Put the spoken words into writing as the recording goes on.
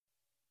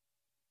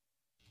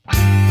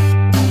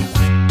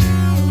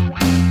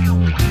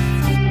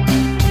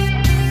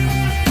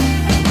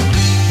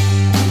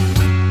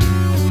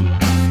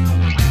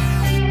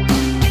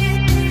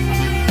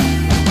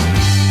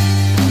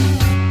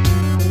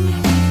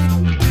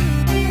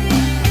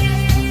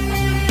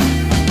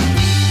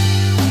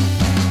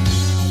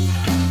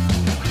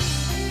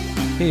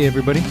Hey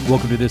everybody,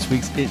 welcome to this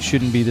week's It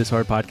Shouldn't Be This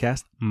Hard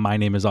podcast. My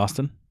name is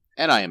Austin.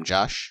 And I am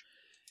Josh.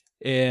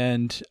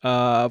 And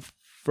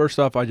first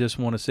off, I just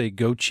want to say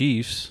go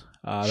Chiefs.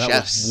 That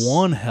was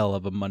one hell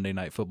of a Monday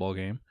Night Football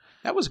game.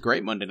 That was a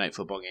great Monday Night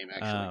Football game,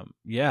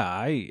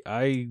 actually.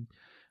 I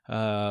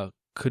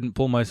couldn't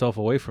pull myself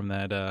away from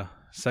that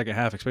second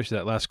half, especially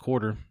that last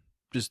quarter.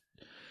 Just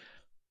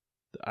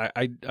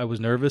I was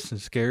nervous and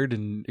scared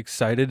and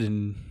excited,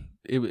 and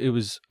I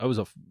was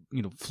a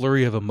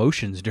flurry of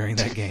emotions during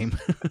that game.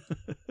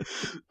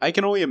 I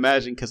can only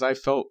imagine, because I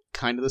felt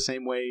kind of the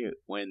same way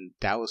when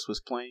Dallas was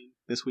playing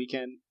this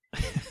weekend,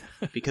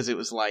 because it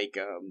was like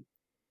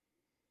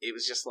it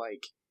was just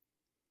like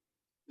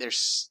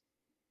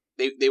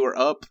they were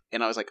up,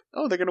 and I was like,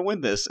 oh, they're gonna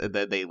win this, and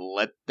then they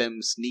let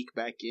them sneak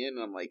back in,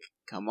 and I'm like,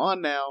 come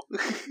on now.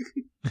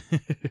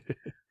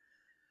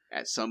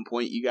 At some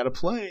point you gotta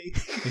play.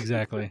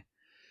 Exactly.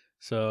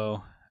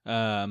 So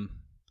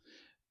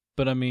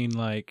but I mean,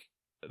 like,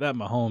 that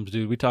Mahomes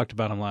dude, we talked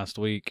about him last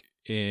week,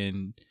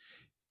 and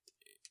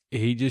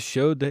he just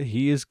showed that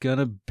he is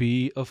gonna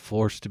be a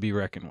force to be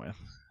reckoned with.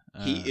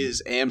 He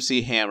is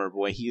AMC Hammer,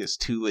 boy. He is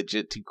too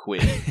legit to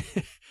quit.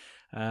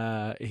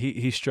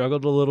 He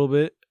struggled a little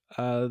bit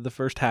the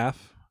first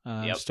half.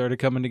 Started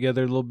coming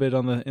together a little bit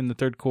in the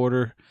third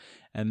quarter,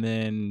 and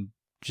then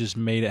just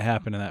made it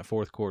happen in that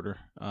fourth quarter.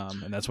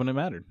 And that's when it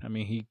mattered. I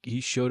mean,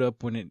 he showed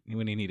up when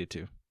he needed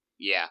to.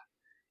 Yeah,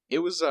 it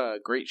was a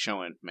great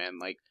showing, man.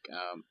 Like,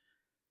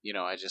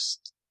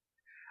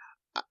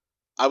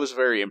 I was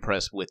very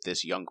impressed with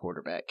this young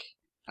quarterback.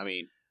 I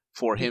mean,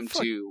 for him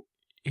this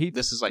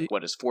is like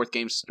his fifth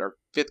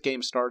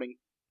game starting.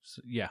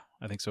 Yeah,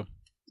 I think so.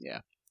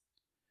 Yeah,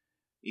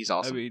 he's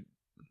awesome. I mean,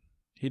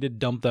 he did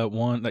dump that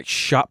one, like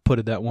shot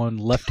putted that one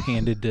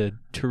left-handed to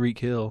Tyreek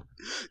Hill.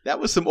 That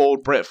was some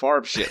old Brett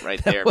Favre shit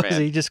right there,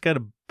 man. He just kind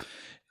of.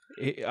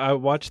 I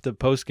watched the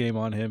post game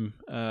on him,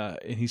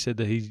 and he said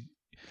that he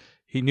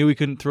knew he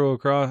couldn't throw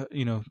across,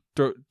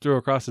 throw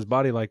across his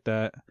body like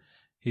that.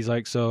 He's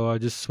like, so I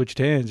just switched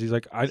hands. He's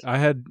like, I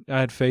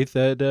had faith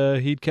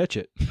that he'd catch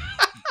it.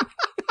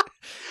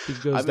 He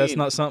goes, that's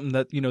not something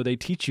that they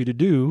teach you to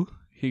do.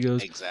 He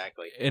goes,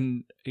 exactly,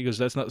 and he goes,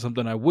 that's not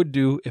something I would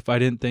do if I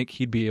didn't think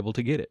he'd be able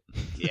to get it.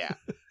 Yeah,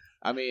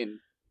 I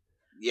mean,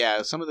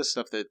 yeah, some of the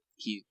stuff that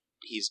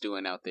he's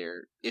doing out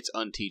there, it's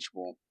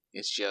unteachable.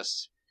 It's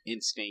just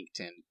instinct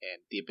and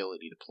the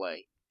ability to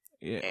play.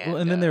 Yeah,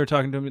 and then they were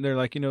talking to him, and they're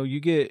like, you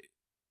get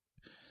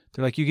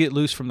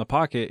loose from the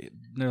pocket.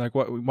 And they're like,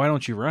 why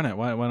don't you run it?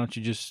 Why don't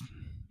you just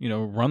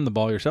run the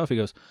ball yourself? He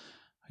goes,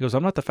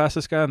 I'm not the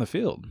fastest guy on the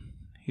field.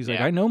 He's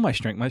like, I know my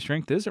strength. My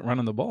strength isn't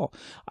running the ball.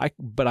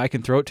 But I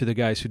can throw it to the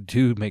guys who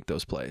do make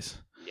those plays.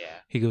 Yeah.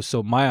 He goes,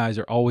 so my eyes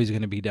are always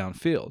going to be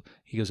downfield.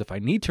 He goes, if I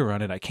need to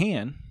run it, I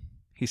can.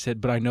 He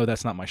said, but I know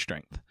that's not my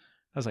strength.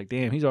 I was like,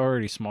 damn, he's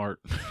already smart.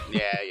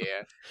 Yeah.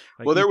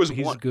 Like, well,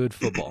 he's good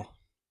football.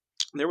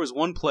 There was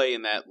one play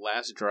in that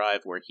last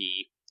drive where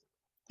the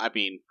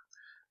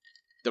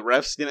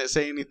refs didn't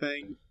say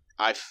anything.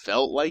 I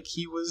felt like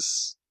he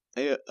was,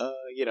 over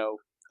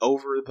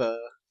the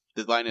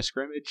line of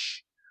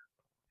scrimmage.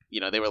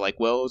 They were like,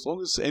 well, as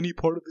long as any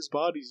part of his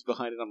body's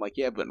behind it. I'm like,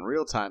 yeah, but in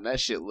real time, that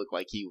shit looked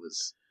like he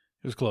was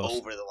close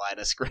over the line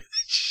of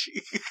scrimmage.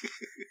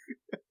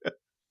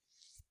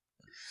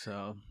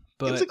 So,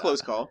 but it was a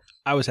close call.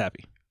 I was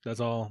happy.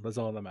 That's all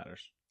that matters.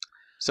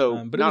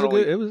 So, but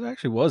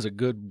it was a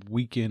good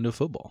weekend of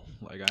football.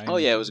 Like,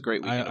 it was a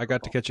great weekend. I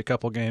got to catch a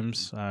couple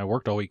games. I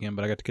worked all weekend,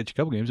 but I got to catch a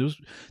couple games.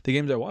 The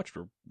games I watched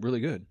were really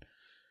good.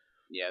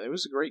 Yeah, there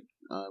was a great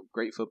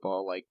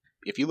football. Like,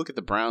 if you look at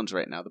the Browns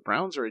right now, the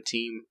Browns are a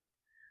team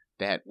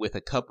that with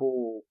a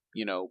couple,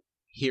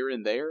 here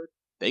and there,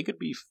 they could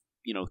be,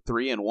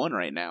 3-1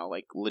 right now,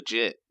 like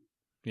legit.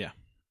 Yeah.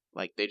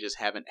 Like, they just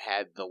haven't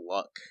had the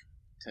luck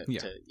to be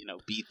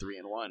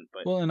 3-1.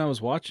 But and I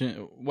was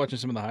watching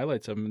some of the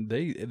highlights of them.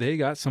 They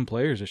got some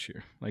players this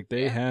year. Like,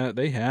 they have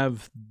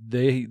that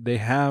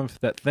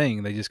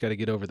thing. They just got to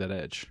get over that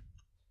edge.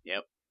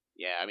 Yep.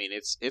 Yeah, I mean,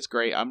 it's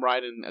great. I'm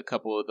riding a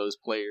couple of those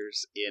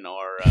players in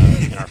our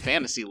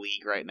fantasy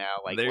league right now,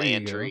 like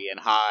Landry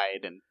and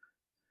Hyde, and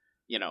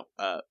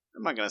I'm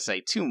not gonna say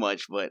too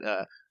much, but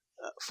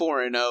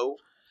 4-0.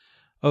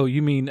 Oh,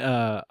 you mean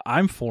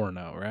I'm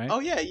 4-0, right?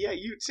 Oh yeah,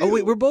 you too. Oh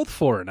wait, we're both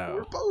 4-0.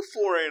 We're both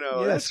 4-0.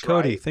 Yes, that's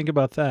Cody. Right. Think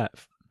about that.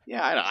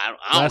 Yeah, I don't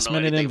Last know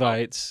minute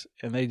invites,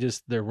 and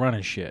they're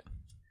running shit.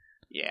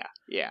 Yeah.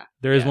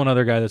 There is one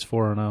other guy that's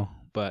 4-0,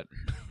 but.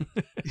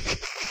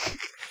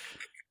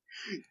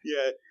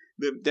 Yeah,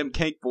 them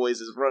Kank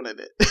boys is running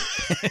it.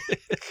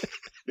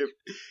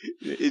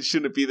 It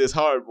shouldn't be this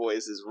hard,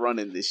 boys. Is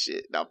running this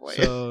shit. Not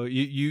playing. So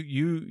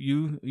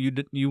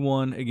you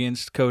won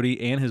against Cody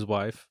and his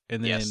wife,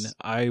 and then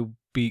I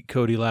beat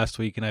Cody last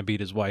week, and I beat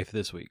his wife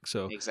this week.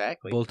 So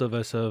exactly, both of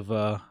us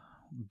have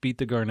beat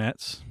the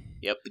Garnetts.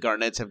 Yep, the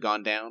Garnetts have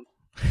gone down.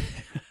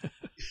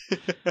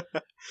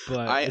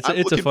 But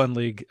it's a fun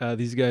league.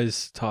 These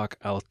guys talk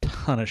a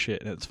ton of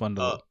shit, and it's fun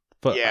to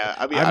But yeah,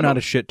 I mean, I'm not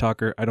a shit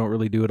talker. I don't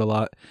really do it a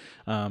lot.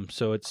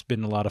 So it's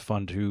been a lot of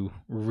fun to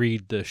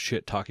read the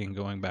shit talking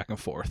going back and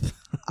forth.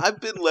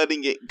 I've been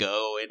letting it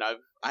go, and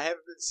I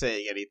haven't been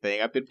saying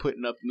anything. I've been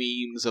putting up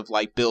memes of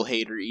like Bill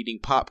Hader eating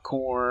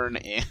popcorn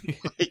and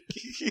like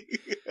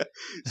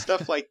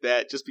stuff like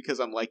that, just because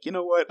I'm like, you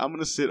know what? I'm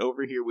gonna sit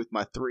over here with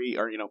my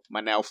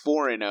my now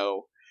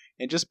 4-0,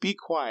 and just be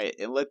quiet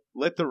and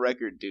let the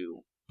record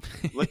do.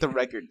 Let the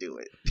record do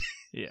it.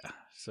 Yeah.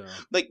 So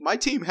like my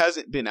team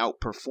hasn't been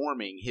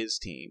outperforming his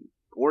team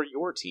or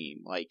your team.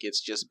 Like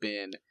it's just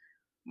been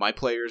my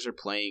players are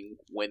playing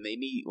when they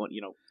need,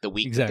 the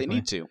week that they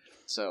need to.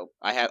 So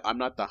I'm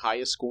not the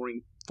highest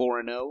scoring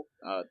 4-0.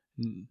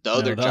 The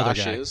other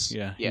Josh is.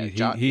 Yeah.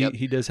 Yeah.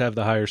 He does have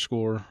the higher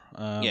score.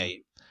 Yeah.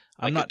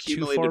 I'm not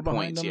too far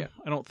behind him.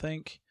 I don't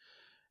think.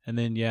 And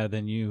then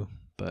you.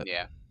 But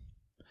yeah.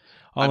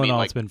 All in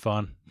all, it's been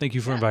fun. Thank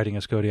you for inviting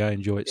us, Cody. I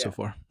enjoy it so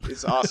far.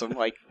 It's awesome.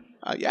 Like,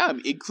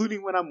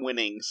 including when I'm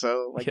winning.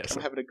 So,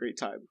 I'm having a great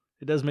time.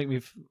 It does make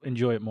me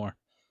enjoy it more.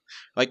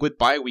 Like, with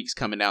bye weeks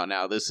coming out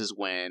now, this is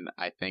when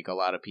I think a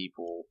lot of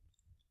people,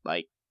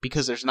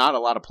 because there's not a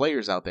lot of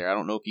players out there. I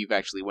don't know if you've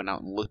actually went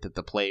out and looked at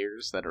the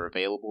players that are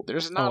available.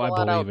 There's not a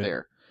lot out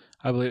there.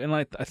 I believe,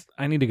 and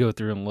I need to go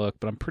through and look,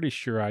 but I'm pretty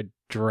sure I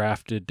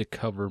drafted to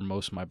cover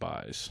most of my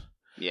buys.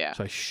 Yeah.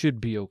 So I should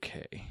be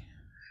okay.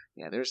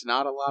 Yeah, there's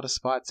not a lot of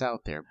spots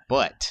out there,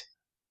 but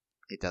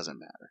it doesn't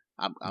matter.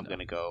 I'm going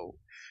to go.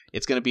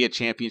 It's going to be a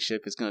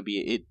championship. It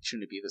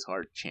shouldn't be this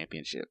hard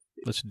championship.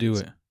 Let's do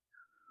it.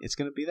 It's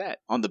going to be that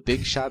on the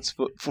Big Shots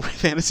for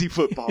fantasy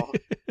football.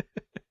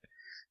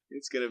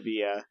 It's going to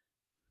be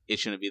it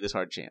shouldn't be this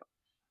hard champ.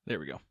 There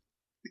we go.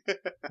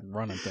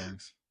 Running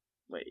things.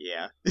 But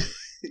yeah.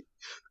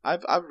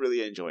 I've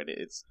really enjoyed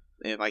it.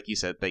 And like you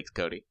said, thanks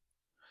Cody.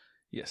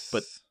 Yes.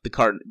 But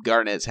the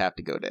Garnets have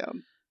to go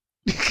down.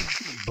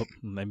 But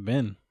they've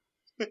been.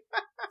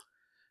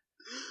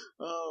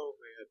 Oh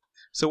man.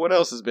 So what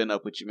else has been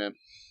up with you, man?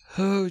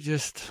 Oh,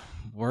 just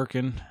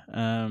working.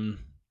 I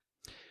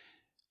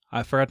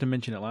forgot to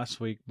mention it last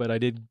week, but I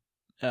did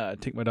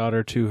take my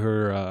daughter to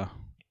her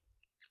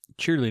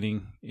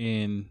cheerleading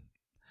in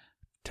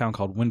a town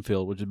called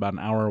Winfield, which is about an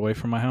hour away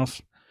from my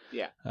house.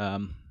 Yeah.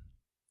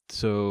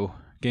 So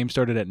game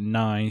started at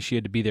 9. She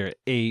had to be there at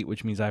 8,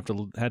 which means I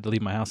had to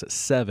leave my house at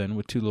 7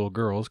 with 2 little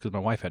girls because my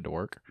wife had to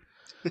work.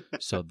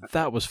 So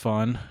that was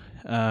fun.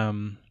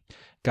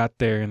 Got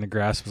there and the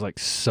grass was like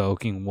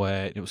soaking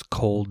wet. It was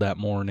cold that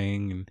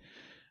morning, and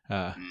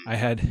I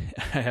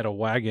had a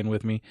wagon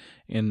with me,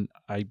 and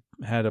I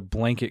had a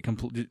blanket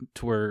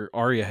to where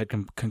Arya had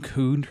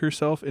cocooned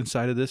herself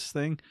inside of this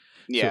thing.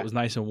 Yeah. So it was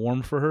nice and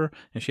warm for her,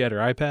 and she had her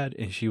iPad,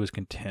 and she was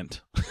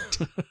content.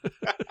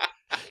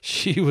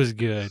 She was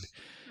good.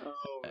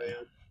 Oh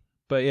man!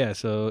 But yeah,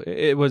 so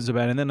it was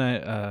bad, and then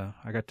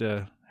I got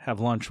to have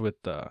lunch with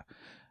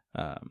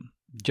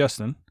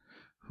Justin.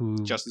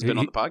 Justin's been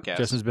on the podcast.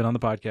 Justin's been on the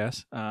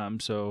podcast.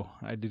 So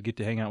I did get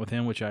to hang out with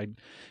him, which I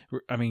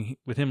mean,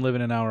 with him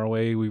living an hour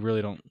away, we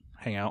really don't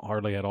hang out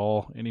hardly at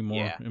all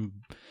anymore. Yeah. And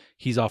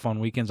he's off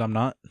on weekends. I'm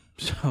not.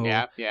 So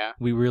yeah.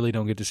 We really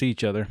don't get to see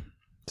each other.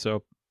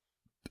 So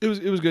it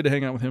was good to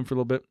hang out with him for a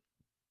little bit.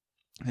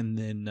 And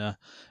then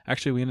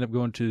actually we ended up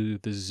going to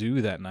the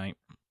zoo that night.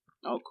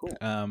 Oh, cool.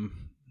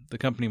 The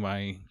company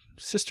my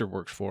sister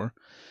works for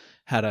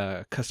had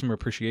a customer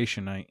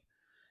appreciation night.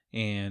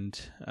 And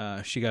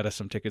she got us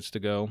some tickets to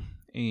go,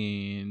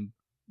 and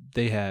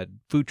they had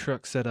food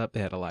trucks set up. They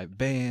had a live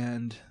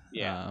band.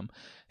 Yeah.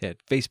 They had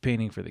face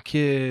painting for the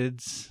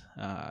kids.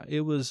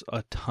 It was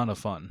a ton of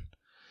fun.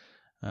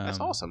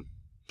 That's awesome.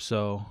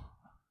 So,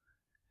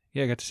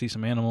 yeah, I got to see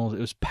some animals. It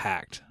was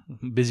packed,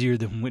 busier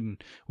than when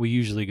we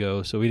usually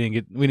go. So we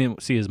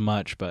didn't see as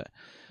much. But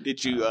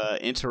did you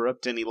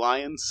interrupt any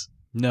lions?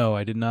 No,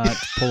 I did not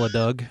pull a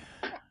Doug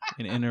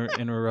and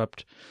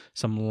interrupt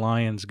some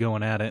lions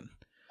going at it.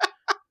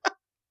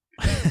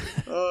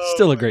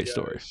 Still a great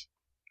story.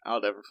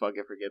 I'll never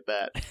fucking forget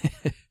that.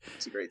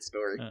 It's a great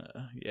story.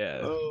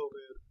 Yeah. Oh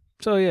man.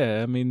 So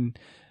yeah, I mean,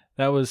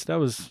 that was a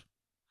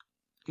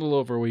little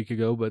over a week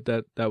ago, but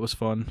that was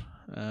fun.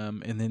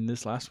 And then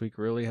this last week,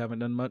 really haven't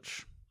done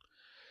much.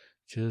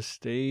 Just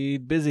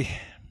stayed busy.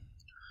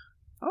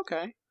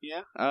 Okay.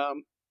 Yeah.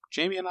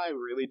 Jamie and I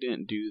really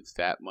didn't do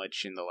that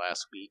much in the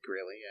last week.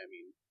 Really, I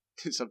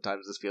mean,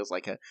 sometimes this feels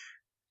like a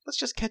let's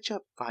just catch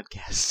up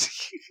podcast.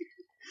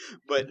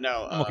 But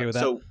no, I'm okay with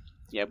that. So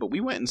yeah, but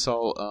we went and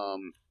saw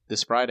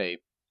this Friday.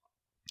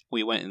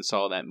 We went and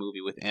saw that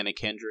movie with Anna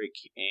Kendrick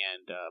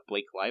and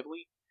Blake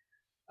Lively.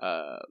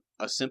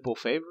 A Simple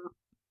Favor.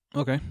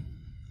 Okay.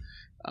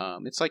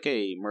 It's like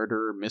a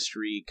murder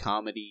mystery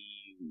comedy.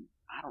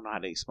 I don't know how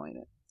to explain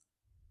it.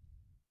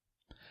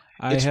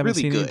 I haven't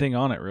seen anything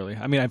on it really.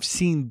 I mean, I've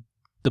seen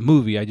the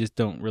movie. I just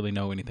don't really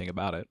know anything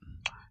about it.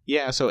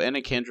 Yeah. So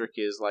Anna Kendrick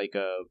is like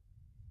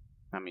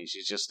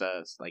she's just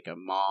like a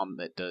mom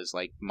that does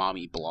like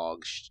mommy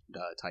blog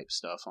type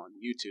stuff on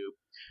YouTube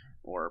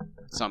or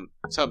some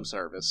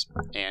service,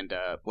 and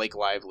Blake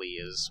Lively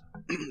is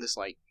this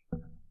like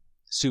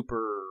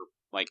super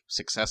like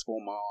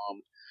successful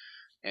mom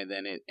and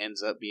then it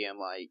ends up being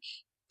like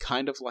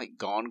kind of like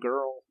Gone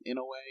Girl in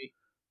a way,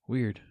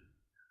 Weird.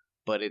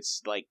 but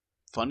it's like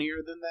funnier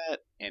than that,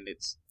 and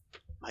it's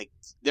like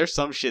there's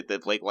some shit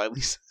that Blake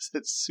Lively says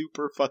that's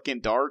super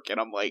fucking dark, and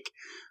I'm like,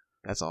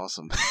 that's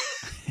awesome.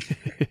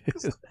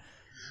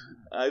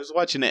 I was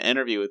watching an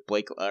interview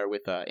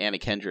with Anna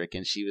Kendrick,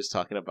 and she was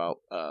talking about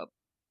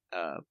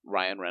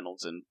Ryan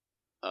Reynolds and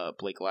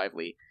Blake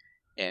Lively,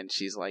 and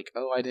she's like,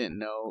 "Oh, I didn't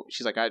know."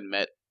 She's like, "I'd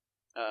met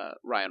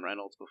Ryan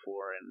Reynolds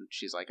before," and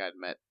she's like, "I'd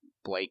met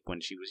Blake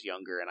when she was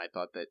younger, and I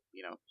thought that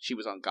she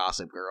was on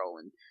Gossip Girl,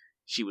 and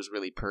she was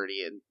really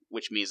pretty, and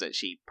which means that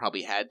she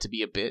probably had to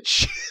be a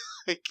bitch."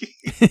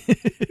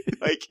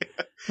 like,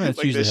 That's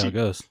like usually that how it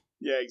goes.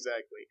 Yeah,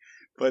 exactly.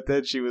 But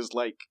then she was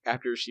like,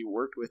 after she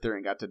worked with her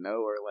and got to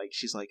know her, like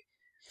she's like,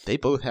 they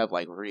both have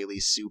like really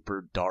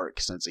super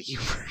dark sense of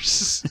humor.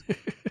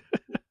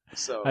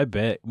 So I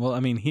bet. Well, I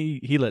mean,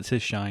 he lets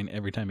his shine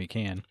every time he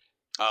can.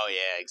 Oh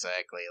yeah,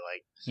 exactly.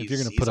 Like If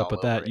you're gonna put up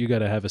with that, you got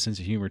to have a sense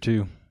of humor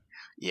too.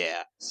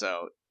 Yeah.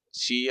 So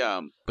she,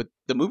 but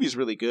the movie's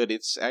really good.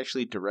 It's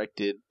actually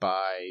directed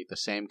by the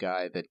same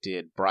guy that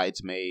did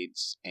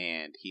Bridesmaids,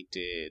 and he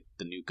did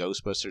the new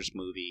Ghostbusters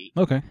movie.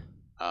 Okay.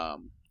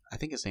 I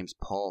think his name's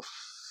Paul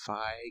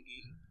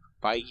Feige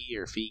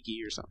or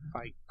something.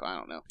 I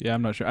don't know. Yeah,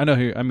 I'm not sure. I know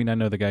who. I mean, I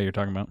know the guy you're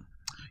talking about.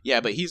 Yeah,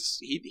 but he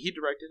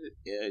directed it.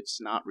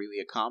 It's not really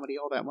a comedy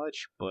all that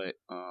much, but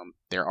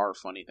there are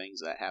funny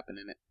things that happen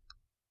in it.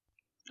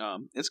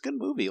 It's a good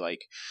movie.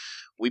 Like,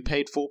 we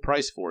paid full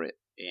price for it,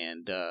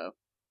 and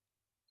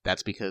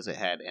that's because it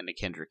had Anna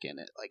Kendrick in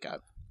it. Like,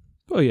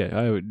 oh yeah,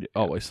 I would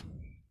always.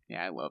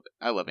 Yeah, I love it.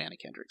 I love Anna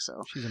Kendrick.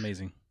 So she's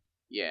amazing.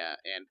 Yeah,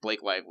 and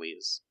Blake Lively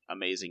is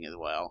amazing as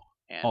well.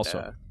 And,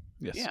 also,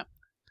 yes. Yeah.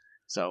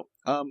 So,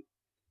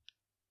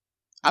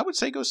 I would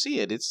say go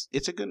see it.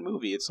 It's a good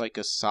movie. It's like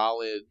a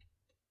solid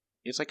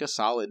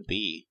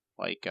B.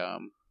 Like,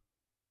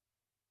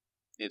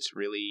 it's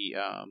really,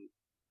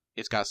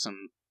 it's got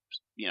some,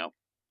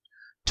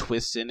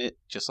 twists in it,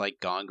 just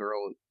like Gone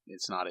Girl.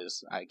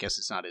 I guess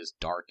it's not as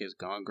dark as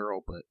Gone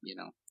Girl, but,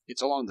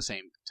 it's along the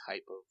same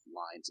type of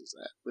lines as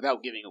that,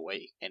 without giving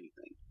away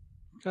anything.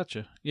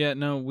 Gotcha. Yeah,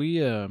 no, we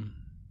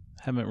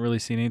haven't really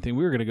seen anything.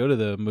 We were going to go to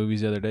the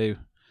movies the other day.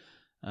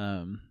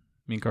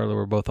 Me and Carla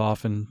were both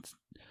off, and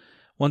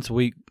once a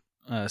week,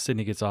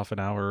 Sydney gets off an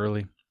hour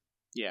early.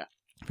 Yeah.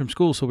 From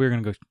school, so we were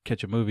going to go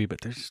catch a movie,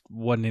 but there just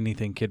wasn't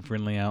anything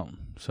kid-friendly out,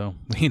 so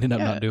we ended up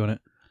not doing it.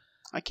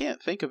 I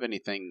can't think of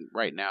anything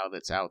right now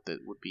that's out that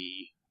would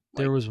be...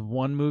 There was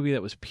one movie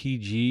that was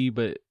PG,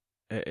 but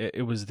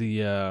it was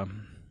the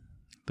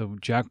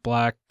Jack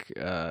Black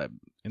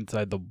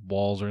inside the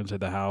walls or inside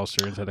the house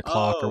or inside the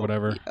clock or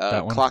whatever.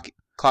 That one.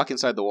 Clock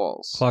Inside the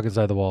Walls. Clock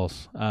Inside the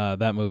Walls.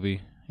 That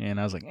movie. And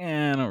I was like,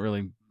 I don't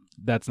really...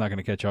 That's not going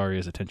to catch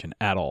Aria's attention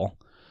at all.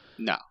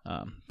 No.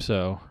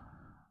 So...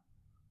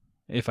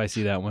 If I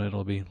see that one,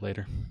 it'll be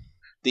later.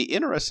 The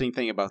interesting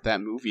thing about that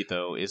movie,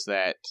 though, is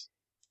that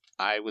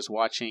I was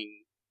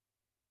watching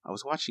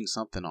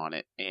something on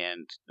it,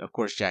 and of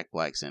course Jack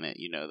Black's in it,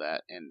 you know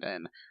that,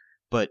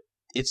 but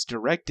it's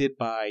directed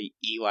by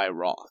Eli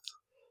Roth.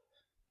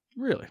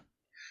 Really?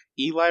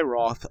 Eli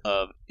Roth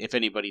if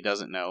anybody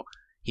doesn't know,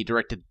 he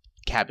directed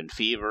Cabin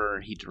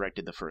Fever. He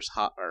directed the first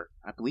I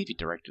believe he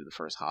directed the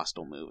first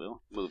Hostel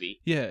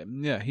movie. Yeah.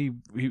 He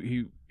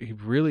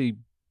really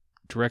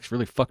directs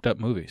really fucked up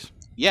movies.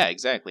 Yeah,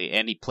 exactly.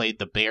 And he played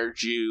the Bear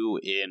Jew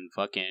in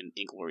fucking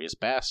Inglourious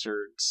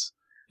Bastards.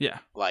 Yeah.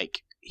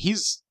 Like, he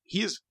is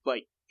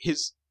like,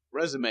 his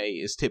resume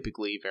is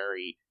typically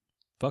very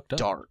fucked up.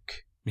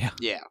 Dark. Yeah.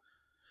 Yeah.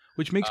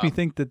 Which makes me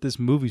think that this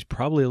movie's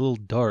probably a little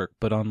dark,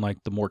 but on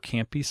like the more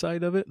campy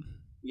side of it.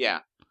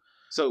 Yeah.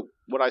 So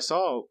what I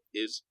saw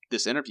is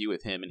this interview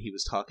with him, and he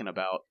was talking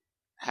about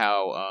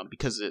how,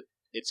 because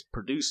it's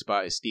produced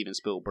by Steven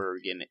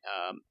Spielberg and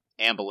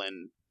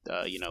Amblin,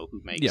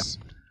 who makes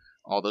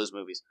all those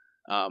movies.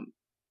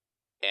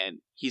 And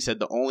he said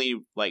the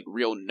only like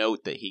real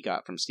note that he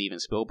got from Steven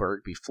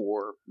Spielberg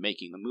before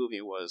making the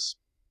movie was,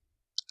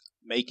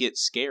 make it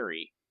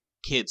scary.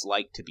 Kids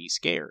like to be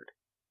scared.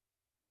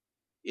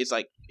 It's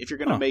like, if you're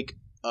going to make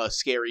a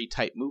scary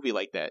type movie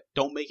like that,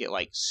 don't make it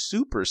like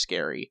super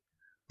scary,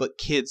 but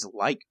kids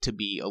like to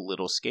be a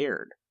little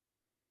scared.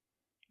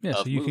 Yeah,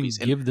 so you can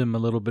give them a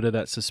little bit of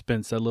that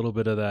suspense, a little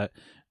bit of that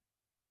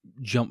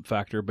jump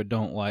factor, but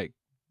don't like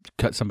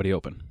cut somebody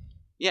open.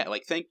 Yeah,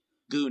 like think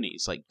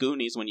Goonies. Like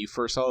Goonies, when you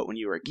first saw it when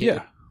you were a kid.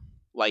 Yeah.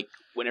 Like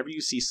whenever you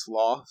see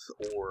Sloth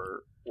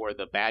or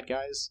the bad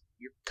guys,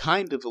 you're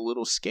kind of a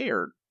little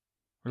scared.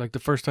 Or like the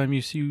first time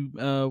you see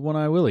One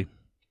Eye Willie.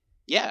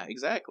 Yeah,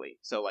 exactly.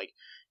 So like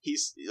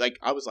he's like,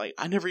 I was like,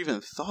 I never even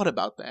thought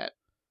about that.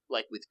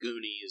 Like with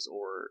Goonies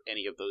or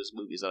any of those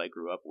movies that I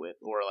grew up with,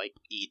 or like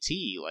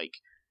E.T. Like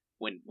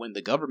when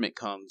the government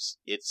comes,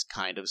 it's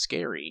kind of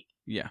scary.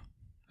 Yeah,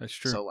 that's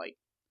true. So like,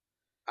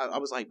 I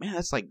was like, man,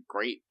 that's like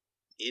great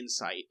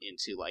insight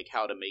into like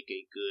how to make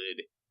a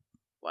good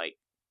like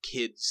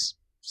kids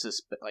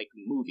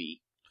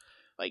movie.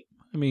 Like,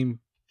 I mean,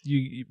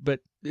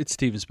 but it's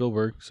Steven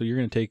Spielberg, so you're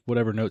going to take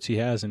whatever notes he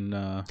has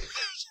and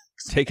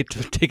take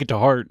it to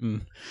heart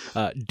and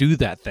do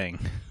that thing.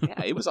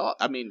 Yeah, it was all.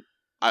 I mean,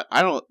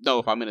 I don't know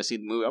if I'm going to see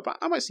the movie.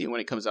 I might see it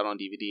when it comes out on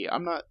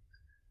DVD.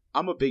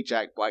 I'm a big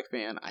Jack Black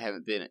fan. I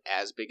haven't been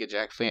as big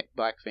a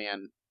Black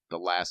fan the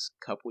last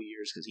couple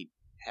years because he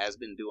has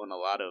been doing a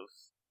lot of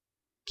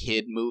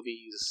kid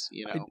movies.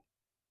 You know,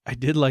 I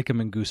did like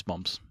him in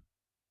Goosebumps.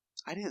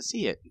 I didn't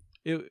see it.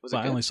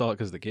 I only saw it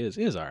because of the kids.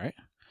 It was all right.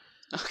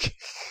 Okay.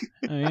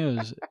 I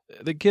mean,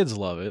 the kids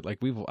love it. Like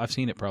I've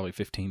seen it probably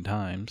 15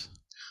 times.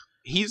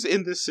 He's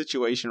in this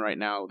situation right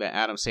now that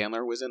Adam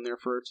Sandler was in there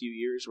for a few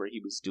years, where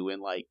he was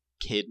doing like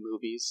kid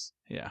movies.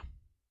 Yeah.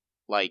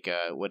 Like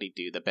what'd he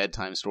do? The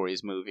Bedtime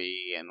Stories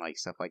movie and like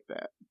stuff like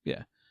that.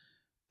 Yeah.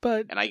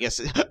 But and I guess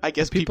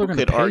people are going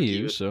to could pay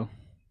argue. you, so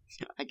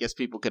I guess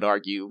people could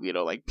argue, you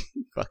know, like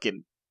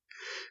fucking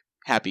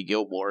Happy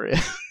Gilmore,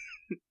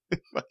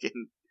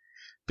 fucking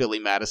Billy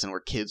Madison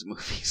were kids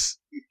movies.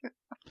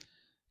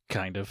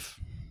 Kind of.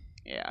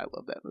 Yeah, I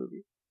love that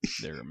movie.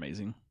 They're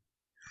amazing.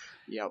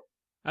 Yep.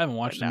 I haven't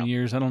watched them in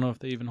years. I don't know if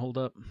they even hold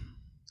up.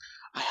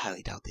 I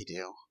highly doubt they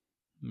do.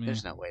 Yeah.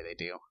 There's no way they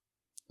do.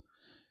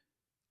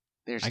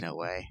 There's no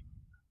way.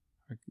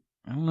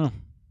 I don't know.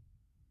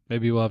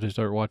 Maybe we'll have to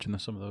start watching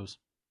some of those.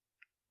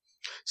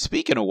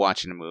 Speaking of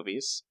watching the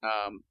movies,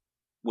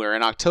 we're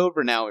in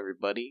October now,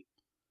 everybody.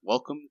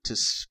 Welcome to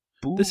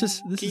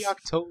Spooky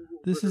October.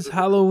 This is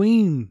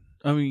Halloween.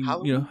 I mean,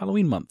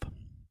 Halloween month.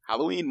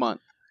 Halloween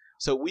month.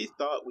 So we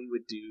thought we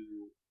would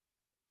do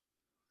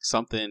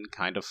something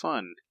kind of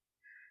fun.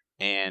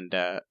 And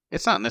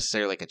it's not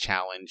necessarily like a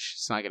challenge.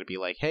 It's not going to be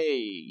like, hey,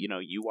 you know,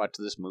 you watch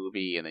this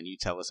movie and then you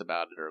tell us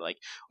about it. Or like,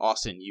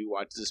 Austin, you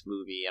watch this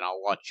movie and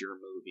I'll watch your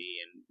movie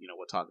and, you know,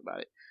 we'll talk about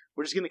it.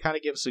 We're just going to kind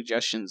of give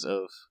suggestions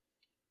of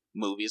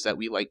movies that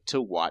we like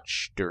to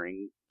watch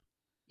during,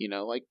 you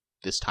know, like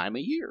this time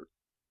of year.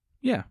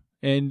 Yeah.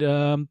 And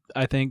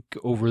I think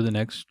over the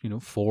next,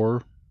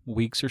 4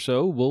 weeks or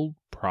so, we'll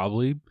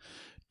probably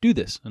do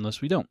this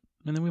unless we don't.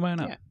 And then we might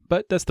not. Yeah.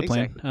 But that's the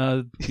plan.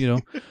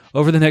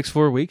 Over the next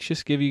 4 weeks,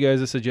 just give you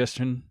guys a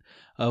suggestion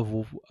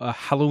of a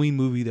Halloween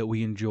movie that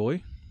we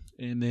enjoy.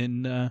 And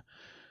then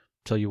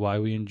tell you why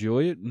we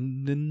enjoy it.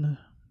 And then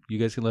you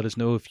guys can let us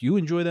know if you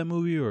enjoy that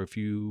movie or if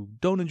you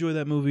don't enjoy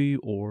that movie.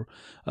 Or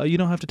you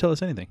don't have to tell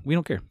us anything. We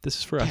don't care. This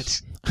is for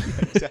us.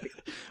 Exactly.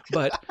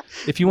 But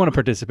if you want to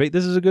participate,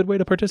 this is a good way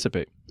to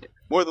participate.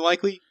 More than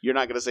likely, you're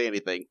not going to say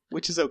anything,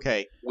 which is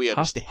okay. We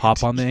understand.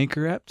 Hop on the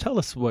Anchor app. Tell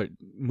us what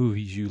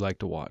movies you like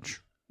to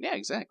watch. Yeah,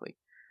 exactly.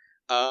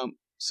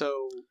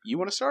 So you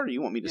want to start, or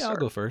you want me to start? Yeah, I'll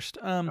go first.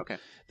 Okay.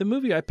 The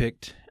movie I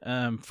picked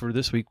for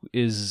this week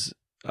is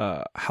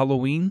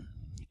Halloween,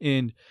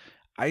 and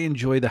I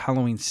enjoy the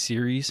Halloween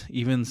series,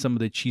 even some of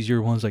the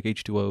cheesier ones like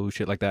H2O,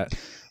 shit like that.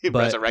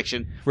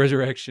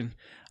 Resurrection.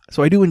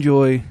 So I do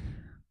enjoy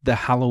the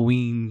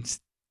Halloween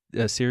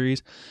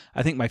series.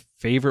 I think my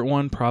favorite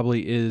one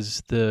probably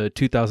is the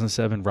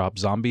 2007 Rob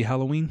Zombie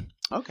Halloween.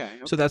 Okay.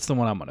 So that's the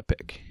one I'm going to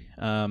pick.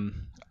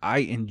 I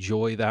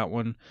enjoy that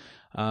one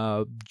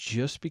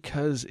just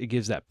because it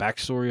gives that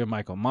backstory of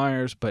Michael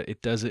Myers, but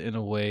it does it in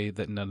a way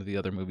that none of the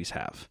other movies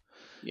have.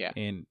 Yeah.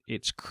 And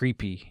it's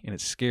creepy and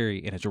it's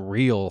scary and it's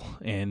real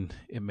and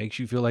it makes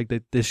you feel like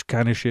that this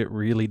kind of shit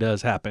really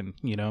does happen,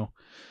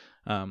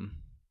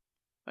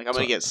 Like I'm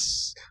gonna get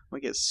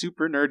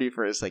super nerdy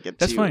for a second.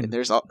 That's too. fine. And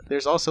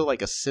there's also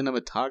like a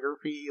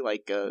cinematography,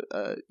 like a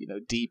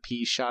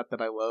DP shot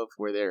that I love,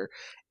 where they're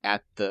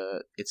at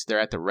the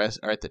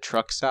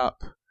truck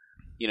stop,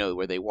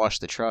 where they wash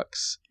the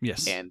trucks.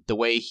 Yes. And the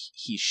way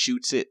he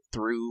shoots it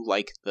through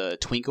like the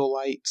twinkle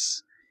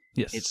lights.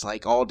 Yes. It's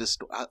like all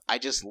just I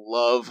just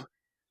love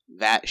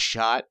that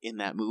shot in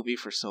that movie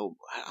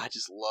I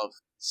just love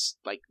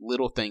like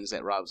little things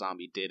that Rob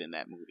Zombie did in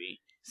that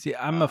movie. See,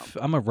 I'm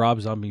a Rob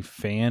Zombie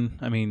fan.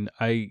 I mean,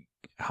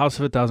 House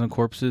of a Thousand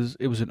Corpses,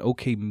 it was an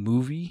okay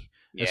movie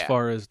as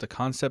far as the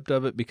concept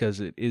of it because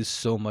it is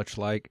so much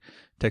like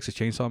Texas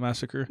Chainsaw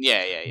Massacre.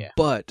 Yeah.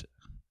 But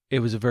it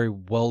was a very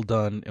well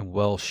done and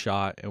well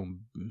shot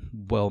and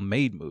well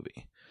made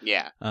movie.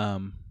 Yeah.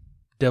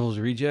 Devil's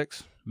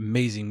Rejects,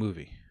 amazing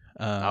movie.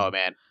 Oh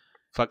man,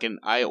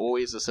 I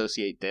always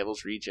associate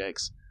Devil's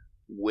Rejects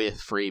with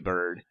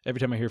Freebird.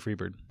 Every time I hear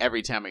Freebird.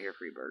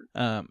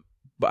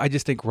 But I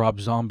just think Rob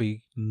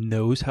Zombie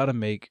knows how to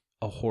make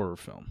a horror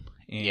film.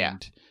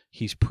 And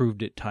he's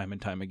proved it time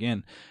and time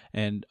again.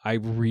 And I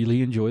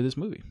really enjoy this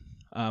movie.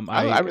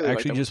 I really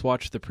actually just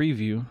watched the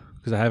preview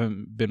because I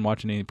haven't been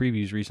watching any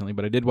previews recently,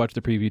 but I did watch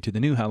the preview to the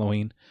new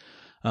Halloween.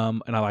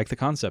 And I like the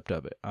concept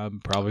of it.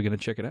 I'm probably going to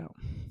check it out.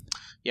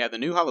 Yeah, the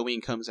new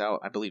Halloween comes out,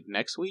 I believe,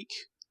 next week.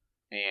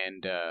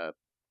 And I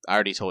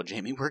already told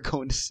Jamie we're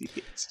going to see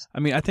it. I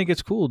mean, I think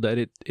it's cool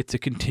that it's a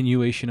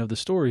continuation of the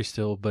story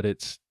still, but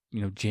it's,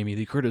 Jamie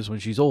Lee Curtis when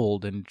she's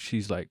old and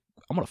she's like,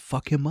 I'm going to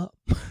fuck him up.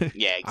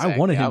 Yeah, exactly. I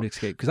wanted him to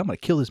escape because I'm going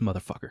to kill this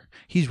motherfucker.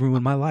 He's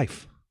ruined my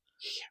life.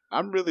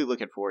 I'm really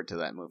looking forward to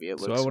that movie. It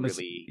looks I want to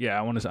see it. Yeah,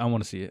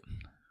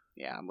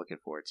 I'm looking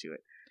forward to it.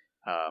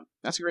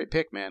 That's a great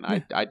pick, man. Yeah.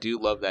 I do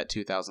love that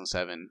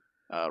 2007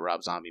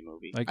 Rob Zombie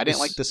movie. Like I didn't this-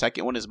 like the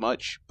second one as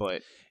much,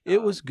 but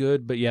It was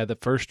good, but yeah, the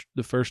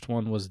first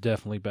one was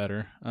definitely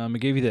better. It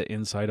gave you the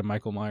insight of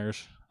Michael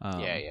Myers.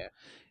 yeah.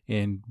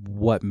 And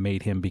what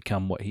made him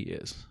become what he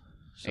is.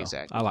 So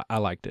Exactly. I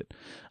liked it.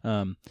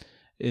 And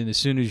as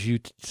soon as you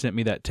sent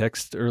me that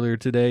text earlier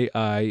today,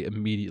 I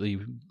immediately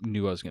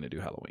knew I was going to do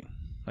Halloween.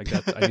 Like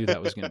that, I knew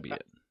that was going to be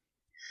it.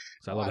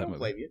 So I love that movie.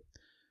 Blame you.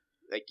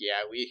 Like,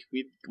 yeah,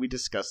 we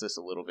discussed this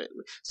a little bit.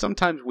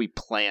 Sometimes we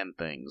plan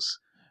things.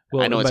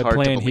 Well, I know it's by hard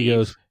to plan, believe. he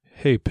goes,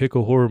 "Hey, pick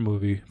a horror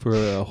movie for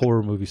a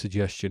horror movie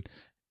suggestion.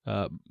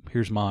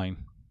 Here's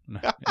mine." And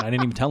I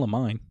didn't even tell him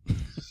mine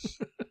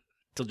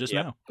till just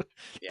Yep. now.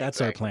 Yeah, That's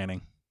our exactly.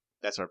 planning.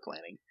 That's our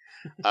planning.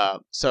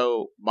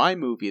 So my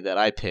movie that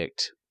I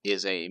picked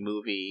is a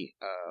movie.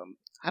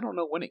 I don't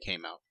know when it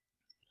came out,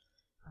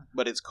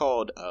 but it's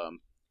called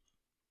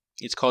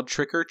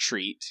Trick or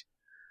Treat.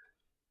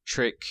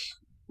 Trick,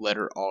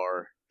 letter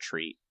R,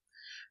 treat,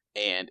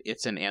 and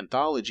it's an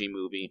anthology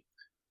movie.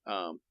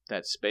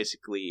 That's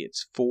basically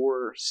it's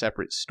 4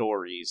 separate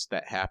stories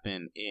that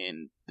happen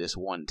in this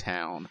one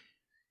town,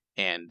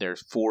 and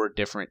there's 4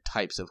 different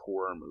types of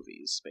horror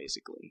movies,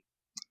 basically.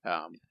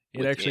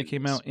 It actually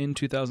came out in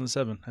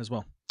 2007 as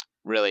well.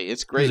 Really,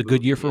 it's It great. was a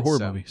good year movie. for horror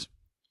It's, movies.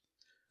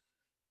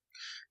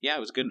 Yeah, it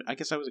was good. I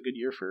guess that was a good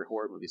year for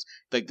horror movies.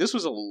 Like, this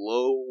was a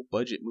low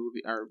budget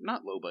movie, or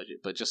not low budget,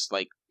 but just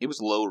like it was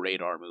low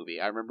radar movie.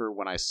 I remember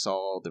when I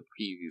saw the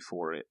preview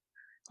for it,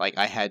 like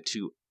I had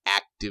to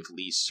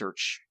actively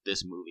search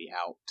this movie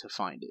out to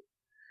find it,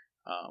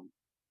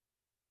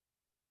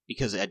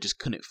 because I just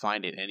couldn't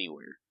find it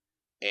anywhere.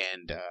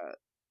 And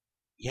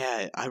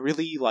yeah, I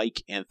really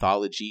like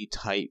anthology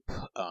type,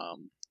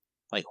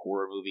 like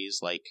horror movies,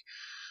 like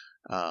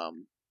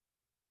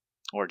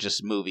or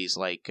just movies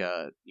like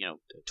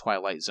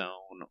Twilight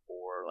Zone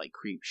or like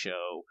Creep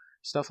Show,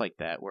 stuff like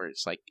that, where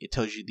it's like it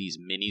tells you these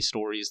mini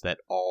stories that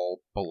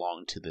all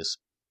belong to this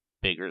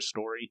bigger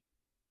story.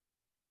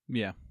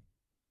 Yeah.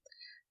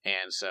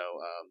 And so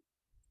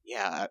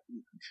yeah,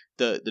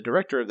 the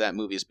director of that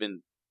movie has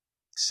been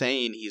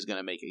saying he's going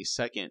to make a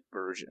second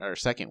version or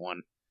second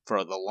one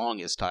for the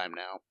longest time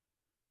now,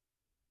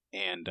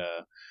 and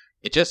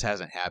it just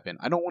hasn't happened.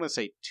 I don't want to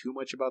say too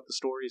much about the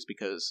stories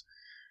because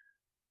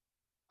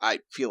I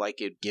feel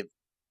like it'd give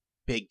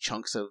big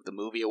chunks of the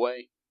movie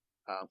away,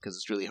 because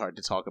it's really hard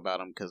to talk about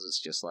them because it's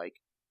just like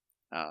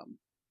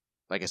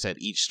I said,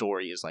 each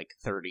story is like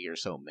 30 or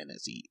so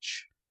minutes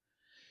each.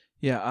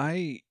 Yeah,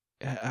 I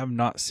have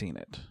not seen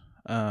it.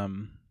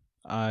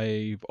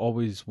 I've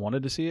always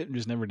wanted to see it and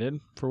just never did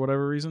for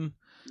whatever reason.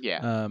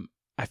 Yeah.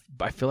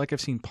 I feel like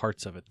I've seen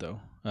parts of it though,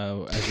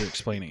 as you're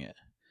explaining it.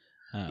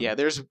 Yeah,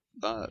 there's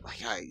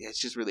it's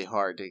just really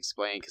hard to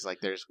explain because like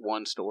there's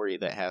one story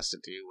that has to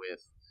do with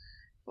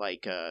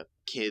like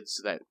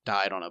kids that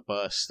died on a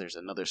bus. There's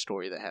another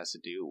story that has to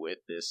do with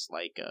this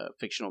like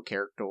fictional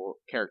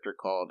character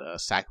called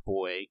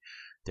Sackboy.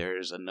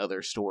 There's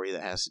another story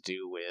that has to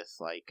do with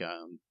like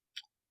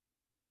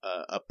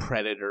a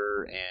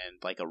predator and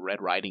like a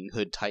Red Riding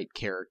Hood type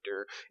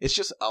character. It's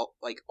just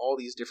like all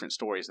these different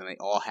stories, and they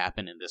all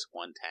happen in this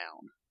one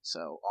town.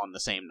 So on the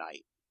same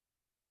night.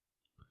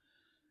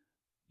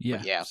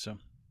 Yeah. So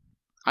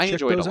I check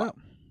enjoyed it those a lot. out.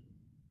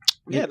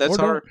 Yeah,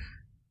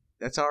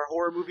 that's our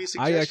horror movie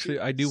suggestion.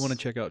 I do want to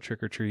check out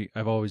Trick or Treat.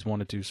 I've always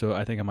wanted to, so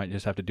I think I might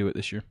just have to do it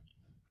this year.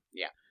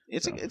 Yeah,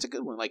 it's a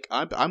good one. Like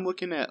I'm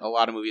looking at a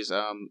lot of movies.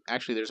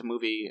 Actually, there's a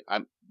movie.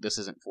 This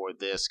isn't for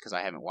this because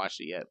I haven't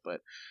watched it yet, but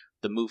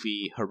the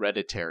movie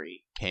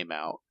Hereditary came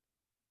out.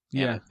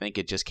 Yeah, I think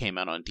it just came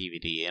out on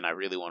DVD, and I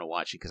really want to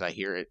watch it because I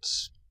hear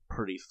it's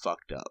pretty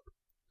fucked up.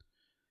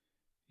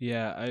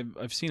 Yeah,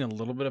 I've seen a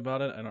little bit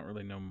about it. I don't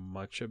really know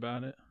much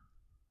about it.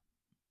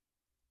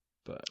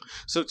 But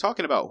so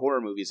talking about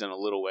horror movies in a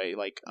little way,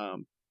 like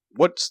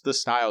what's the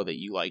style that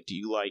you like? Do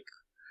you like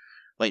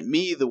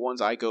me, the ones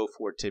I go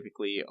for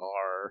typically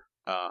are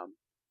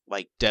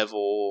like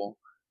Devil,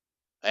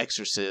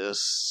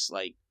 Exorcist,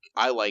 like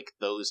I like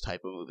those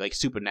type of movies, like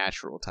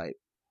supernatural type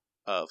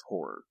of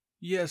horror.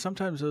 yeah,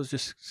 sometimes those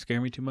just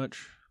scare me too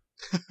much.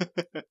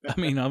 I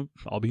mean,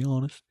 I'll be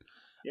honest.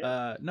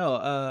 Yeah.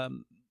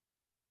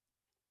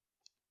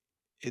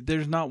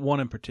 There's not one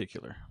in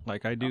particular.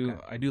 Like I do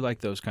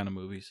like those kind of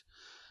movies.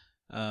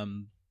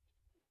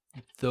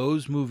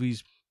 Those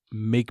movies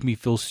make me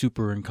feel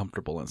super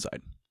uncomfortable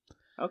inside.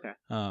 Okay.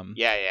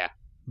 Yeah.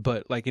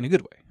 But like in a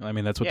good way. I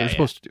mean, that's what they're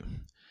supposed to do.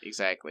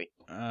 Exactly.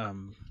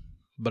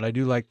 But I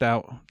do like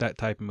that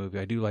type of movie.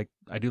 I do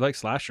like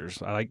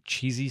slashers. I like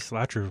cheesy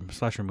slasher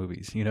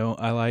movies. You know,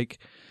 I like.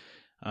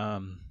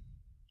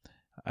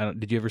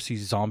 Did you ever see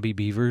Zombie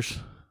Beavers?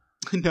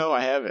 No,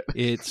 I haven't.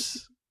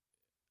 It's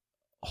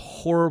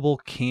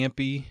horrible,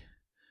 campy,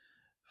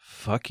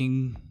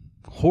 fucking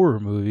horror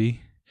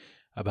movie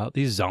about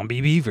these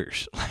zombie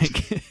beavers,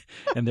 like,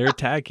 and they're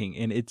attacking,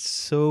 and it's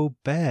so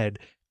bad.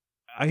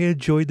 I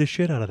enjoyed the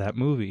shit out of that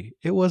movie.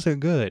 It wasn't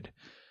good,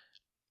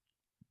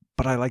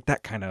 but I like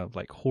that kind of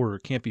like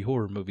campy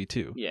horror movie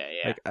too.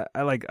 Yeah.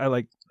 Like I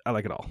like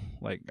it all.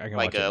 Like I can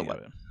watch any of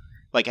it.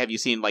 Like, have you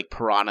seen like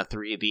Piranha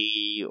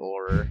 3D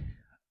or?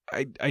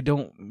 I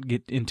don't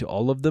get into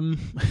all of them.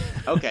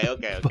 Okay.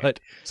 But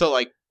So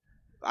like,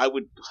 I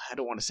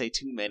don't want to say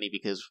too many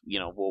because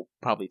we'll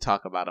probably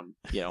talk about them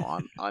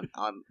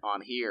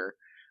on here.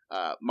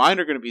 Mine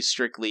are going to be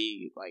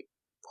strictly like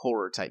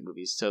horror type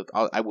movies, so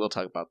I will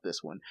talk about this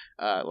one.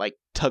 Like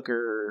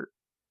Tucker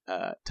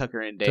and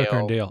Dale. Tucker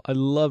and Dale. I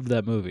love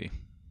that movie.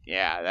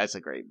 Yeah, that's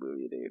a great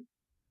movie, dude.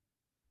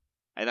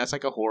 And that's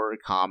like a horror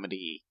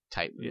comedy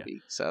type movie. Yeah.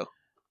 So.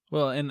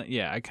 Well, and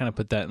yeah, I kind of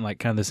put that in like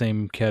kind of the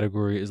same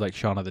category as like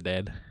Shaun of the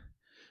Dead.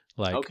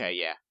 Like, Okay,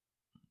 yeah.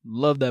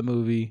 Love that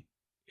movie.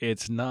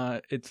 It's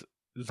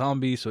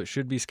zombie, so it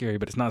should be scary,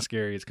 but it's not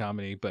scary. It's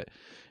comedy, but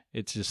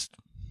it's just,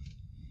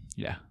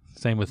 yeah.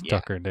 Same with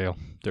Tucker and Dale.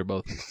 They're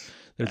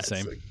the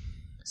same.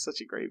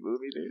 Such a great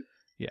movie, dude.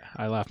 Yeah,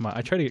 I laugh.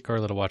 I try to get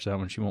Carla to watch that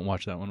one. She won't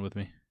watch that one with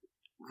me.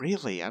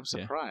 Really? I'm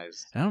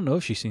surprised. Yeah. I don't know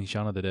if she's seen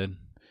Shaun of the Dead.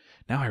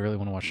 Now I really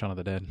want to watch Shaun of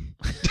the Dead.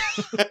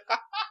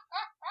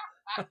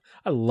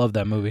 I love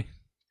that movie.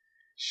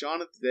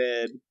 Shaun of the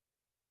Dead,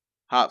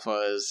 Hot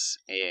Fuzz,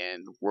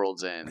 and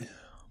World's End.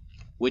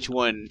 Which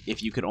one,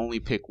 if you could only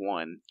pick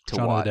one to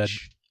Shaun watch? of the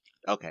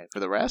Dead. Okay, for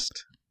the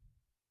rest?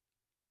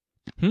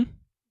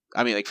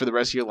 I mean, like for the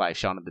rest of your life,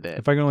 Shaun of the Dead.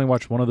 If I can only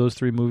watch one of those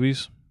 3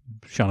 movies,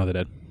 Shaun of the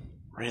Dead.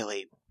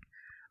 Really?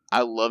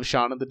 I love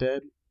Shaun of the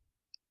Dead,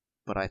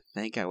 but I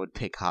think I would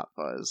pick Hot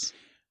Fuzz.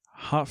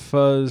 Hot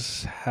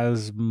Fuzz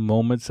has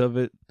moments of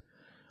it.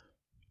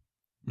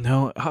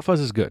 No, Hot Fuzz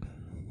is good.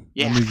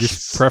 Yeah. Let me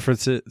just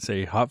preference it.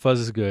 Say Hot Fuzz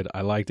is good.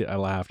 I liked it. I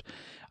laughed.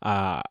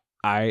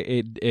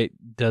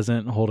 It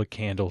doesn't hold a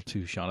candle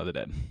to Shaun of the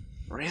Dead.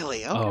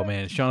 Really? Okay. Oh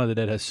man, Shaun of the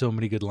Dead has so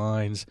many good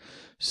lines.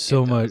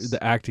 So much.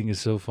 The acting is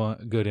so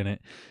good in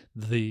it.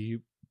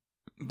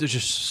 There's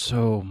just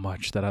so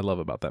much that I love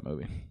about that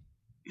movie.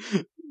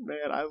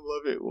 Man, I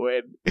love it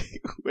when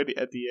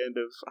at the end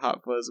of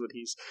Hot Fuzz when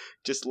he's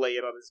just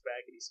laying on his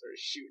back and he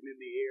starts shooting in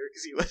the air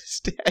because he let his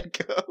dad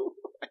go.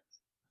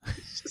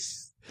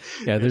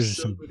 There's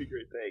so many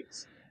great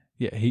things.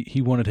 Yeah,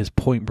 he wanted his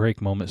Point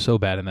Break moment so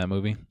bad in that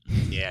movie.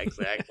 Yeah,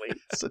 exactly.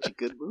 Such a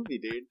good movie,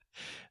 dude.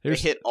 They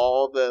hit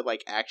all the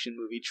like action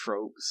movie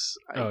tropes.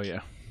 Oh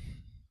yeah,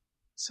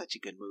 such a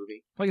good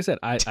movie. Like I said,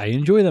 I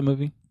enjoy that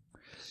movie.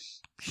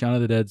 Shaun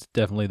of the Dead's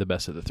definitely the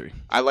best of the 3.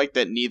 I like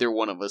that neither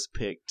one of us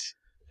picked.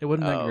 It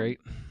wasn't that great.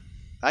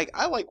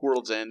 I like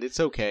World's End. It's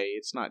okay.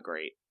 It's not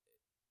great,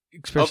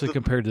 especially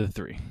compared to the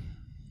 3.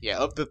 Yeah,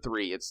 of the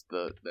 3, it's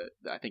the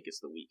I think it's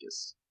the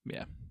weakest.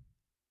 Yeah,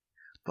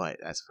 but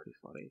that's pretty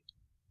funny.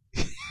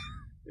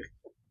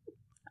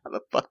 How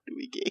the fuck do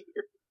we get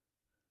here?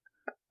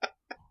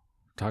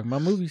 Talking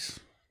about movies.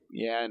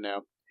 Yeah, I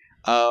know.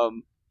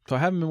 So I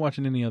haven't been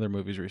watching any other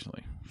movies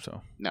recently.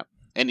 So no,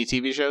 any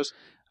TV shows?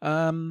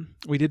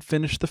 We did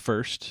finish the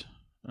first.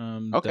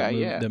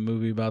 The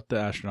movie about the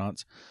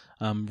astronauts.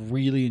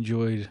 Really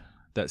enjoyed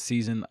that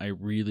season. I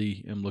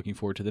really am looking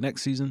forward to the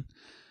next season.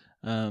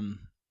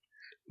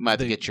 Might have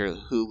to get your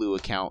Hulu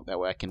account that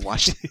way I can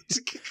watch it.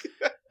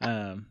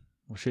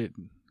 Well, shit,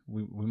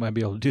 we might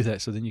be able to do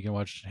that. So then you can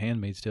watch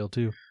Handmaid's Tale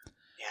too.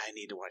 Yeah, I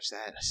need to watch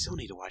that. I still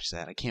need to watch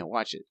that. I can't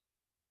watch it.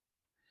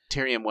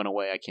 Tyrion went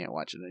away. I can't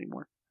watch it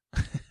anymore.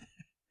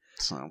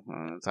 So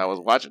that's how I was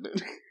watching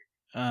it.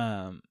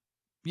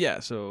 Yeah.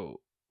 So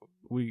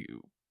we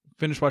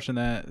finished watching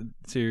that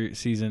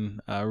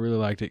season. I really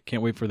liked it.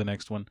 Can't wait for the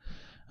next one.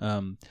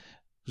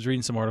 Was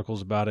reading some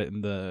articles about it,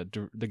 and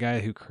the guy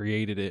who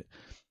created it,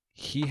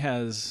 he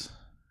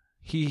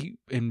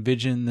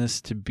envisioned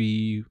this to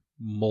be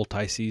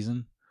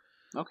multi-season.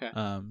 Okay.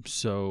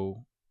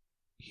 So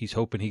he's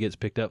hoping he gets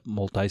picked up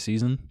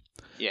multi-season.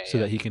 Yeah. So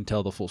that he can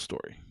tell the full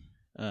story.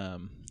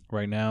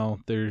 Right now,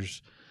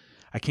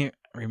 I can't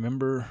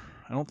remember.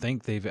 I don't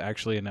think they've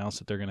actually announced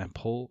that they're going to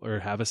pull or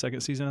have a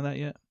second season of that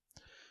yet.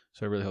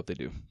 So I really hope they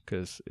do,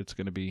 because it's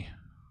going to be,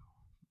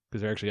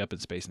 because they're actually up in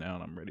space now,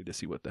 and I'm ready to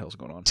see what the hell's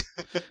going on.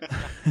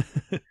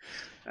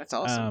 That's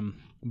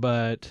awesome.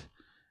 But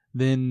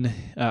then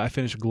I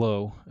finished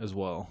Glow as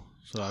well,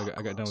 so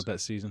I got done with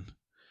that season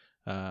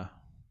about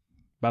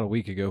a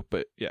week ago.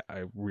 But yeah,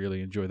 I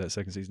really enjoyed that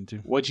second season too.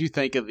 What'd you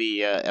think of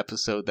the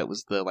episode that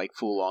was the like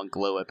full on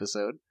Glow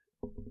episode?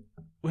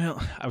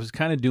 Well, I was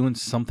kind of doing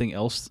something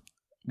else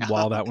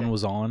while that one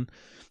was on.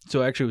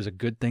 So actually, it was a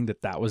good thing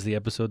that was the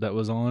episode that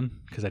was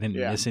on, because I didn't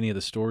miss any of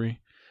the story.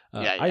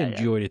 I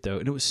enjoyed it though,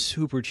 and it was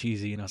super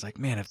cheesy. And I was like,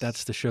 man, if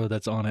that's the show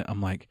that's on it,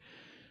 I'm like,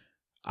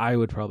 I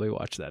would probably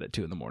watch that at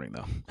 2 a.m.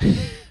 though.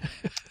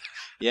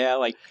 Yeah,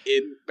 like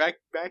back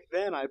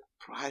then, I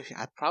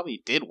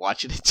probably did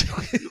watch it at 2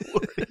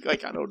 a.m.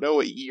 Like I don't know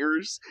what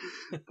years,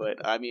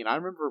 but I mean, I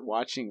remember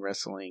watching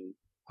wrestling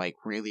like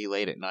really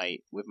late at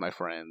night with my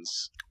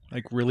friends.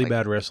 Like really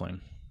bad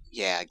wrestling.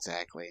 Yeah,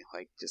 exactly.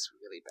 Like just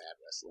really bad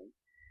wrestling.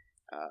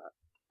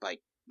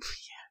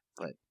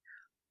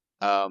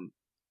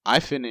 I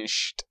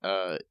finished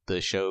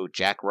the show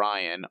Jack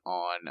Ryan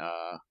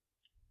on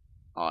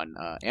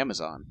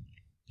Amazon.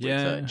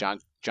 Yeah, with,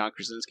 John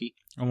Krasinski.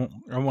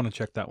 I want to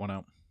check that one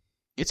out.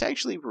 It's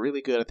actually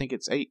really good. I think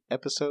it's 8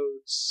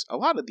 episodes. A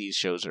lot of these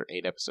shows are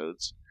 8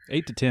 episodes.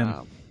 8 to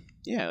 10.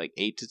 Yeah, like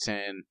 8 to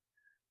 10.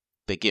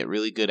 They get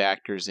really good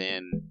actors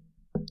in.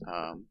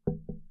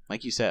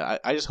 Like you said,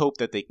 I just hope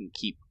that they can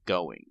keep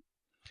going.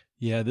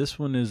 Yeah, this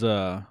one is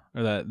or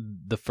that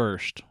the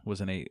first was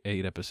an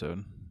 8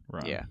 episode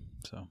run. Yeah.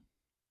 So,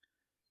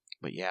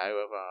 but yeah, I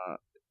have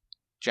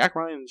Jack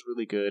Ryan's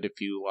really good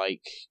if you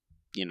like,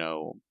 if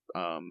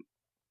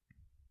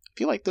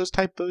you like those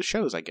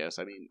shows, I guess.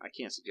 I mean, I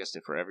can't suggest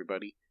it for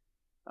everybody.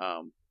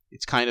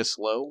 It's kind of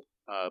slow,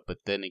 but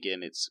then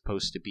again, it's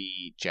supposed to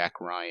be Jack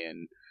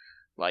Ryan,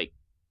 like,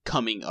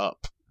 coming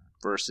up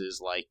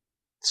versus, like,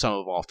 Some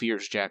of All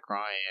Fears Jack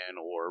Ryan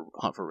or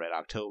Hunt for Red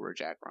October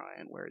Jack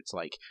Ryan, where it's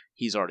like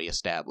he's already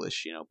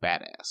established,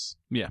 badass.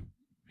 Yeah,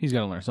 he's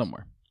got to learn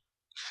somewhere.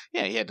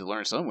 Yeah, he had to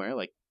learn somewhere.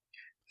 Like,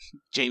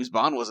 James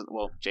Bond wasn't.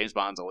 Well, James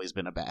Bond's always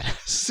been a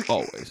badass.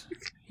 Always.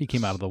 He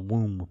came out of the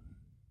womb.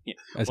 Yeah,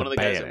 as one a of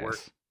the badass. guys at work.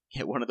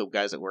 Yeah, one of the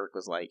guys at work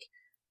was like,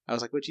 I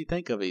was like, "What'd you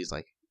think of it?" He's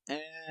like, "Eh."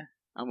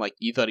 I'm like,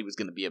 "You thought he was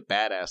gonna be a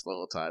badass the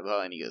whole time,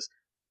 huh?" And he goes,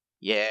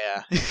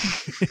 "Yeah."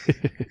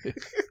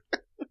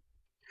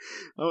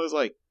 I was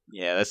like,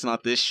 "Yeah, that's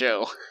not this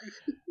show."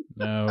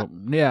 No,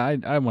 yeah,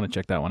 I want to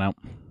check that one out.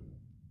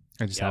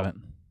 I just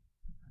haven't.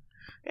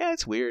 Yeah,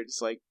 it's weird.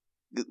 It's like,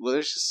 well,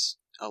 there's just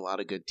a lot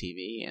of good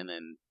TV, and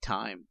then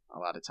a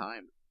lot of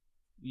time.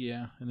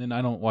 Yeah, and then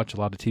I don't watch a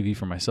lot of TV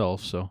for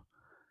myself, so.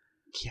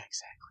 Yeah,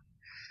 exactly.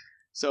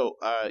 So,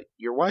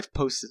 your wife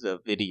posted a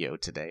video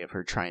today of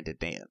her trying to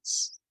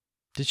dance.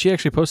 Did she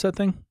actually post that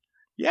thing?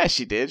 Yeah,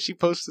 she did. She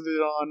posted it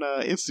on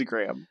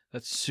Instagram.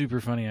 That's super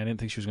funny. I didn't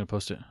think she was going to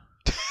post it.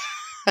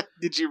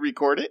 Did you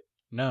record it?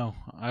 No,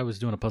 I was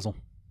doing a puzzle.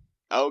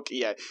 Okay,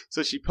 yeah.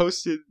 So she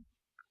posted.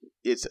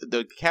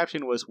 The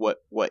caption was what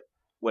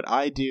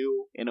I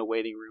do in a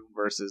waiting room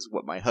versus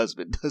what my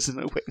husband does in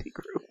a waiting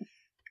room.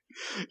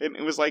 And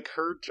it was like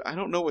her. I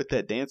don't know what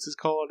that dance is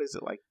called. Is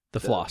it like the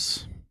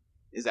floss?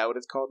 Is that what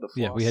it's called? The floss?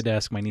 Yeah, we had to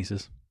ask my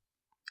nieces.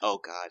 Oh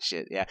God,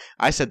 shit. Yeah,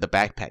 I said the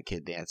Backpack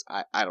Kid dance.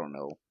 I don't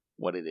know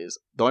what it is.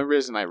 The only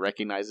reason I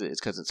recognize it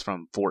is because it's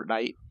from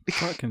Fortnite.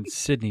 Fucking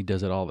Sydney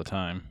does it all the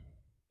time.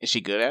 Is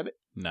she good at it?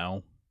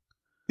 No.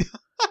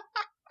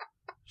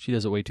 She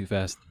does it way too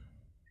fast.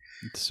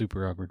 It's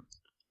super awkward.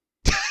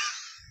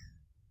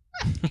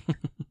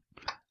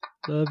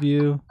 Love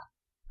you.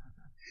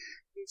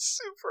 It's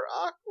super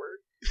awkward.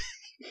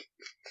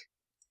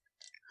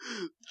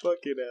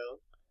 Fucking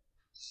hell.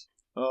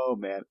 Oh,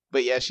 man.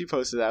 But yeah, she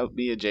posted that.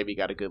 Me and Jamie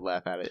got a good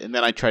laugh at it. And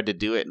then I tried to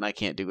do it, and I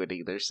can't do it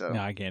either, so. No,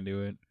 I can't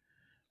do it.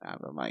 I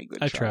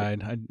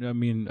tried. I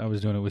mean, I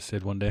was doing it with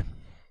Sid one day.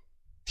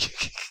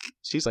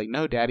 She's like,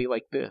 "No, Daddy,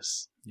 like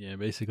this." Yeah,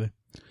 basically.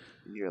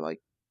 And you're like,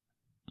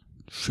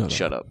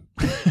 Shut up.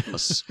 I'm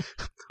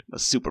a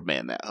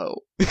Superman that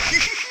hoe.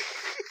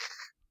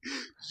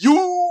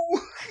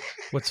 You!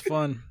 What's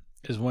fun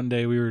is one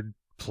day we were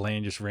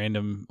playing just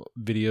random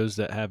videos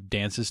that have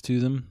dances to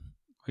them.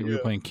 Like we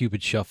were playing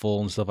Cupid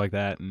Shuffle and stuff like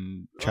that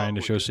and trying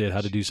to show Sid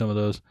how to do some of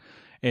those.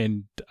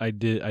 And I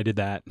did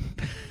that.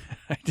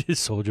 I did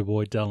Soulja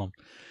Boy, tell him.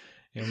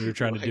 And we were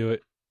trying to do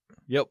it.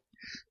 Yep.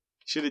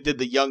 Should have did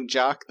the Young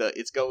Jock,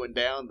 it's going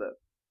down,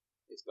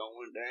 it's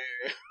going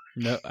down.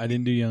 No, I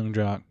didn't do Young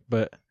Jock,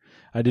 but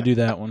I did do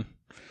that one.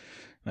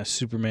 That's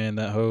Superman,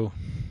 that hoe.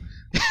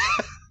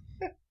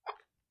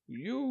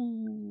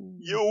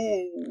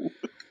 Yo.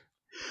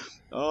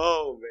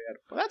 Oh, man.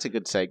 Well, that's a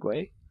good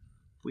segue.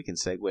 We can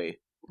segue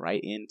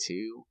right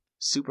into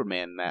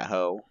Superman, that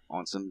hoe,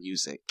 on some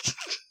music.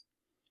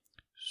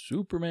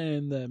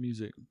 Superman, that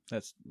music.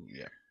 That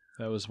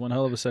was one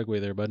hell of a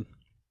segue there, bud.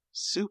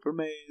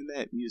 Superman,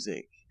 that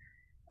music.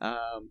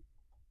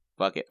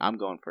 Fuck it. I'm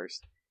going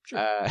first.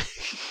 Sure.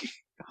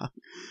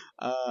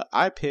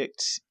 I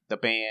picked the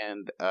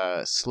band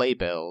Sleigh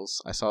Bells.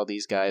 I saw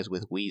these guys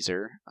with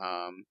Weezer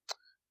a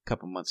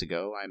couple months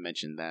ago. I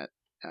mentioned that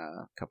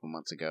a couple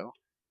months ago.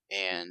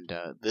 And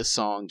this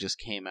song just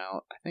came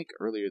out, I think,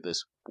 earlier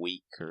this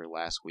week or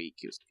last week.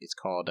 It's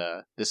called,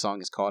 this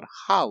song is called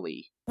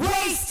Holly.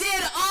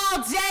 Wasted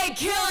all day,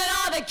 killing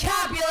all the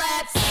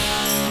Capulets.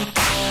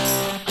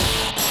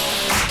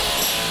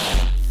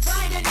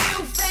 Find a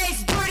new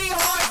face, pretty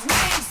horse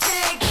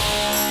namesake.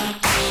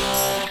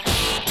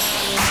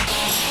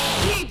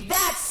 Keep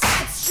that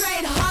set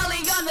straight,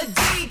 Holly on the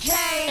DK.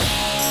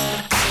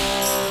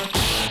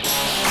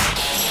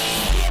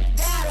 Skip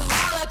that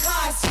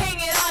Holocaust, hang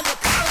it on the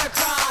color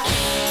cross.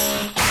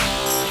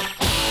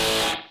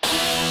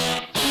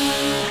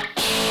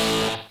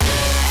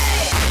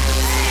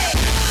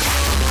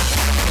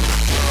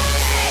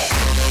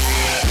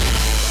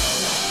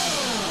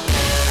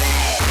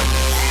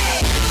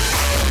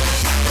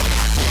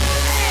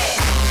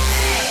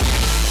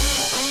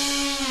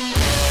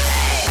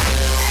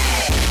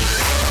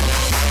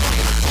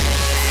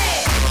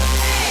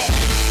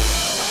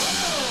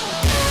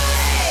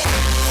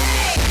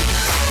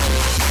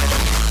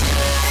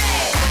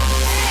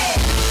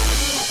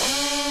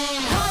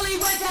 Holly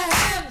went to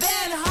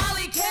heaven,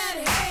 Holly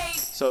can't hate.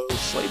 So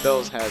Sleigh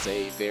Bells has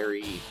a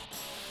very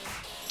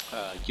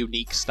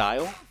unique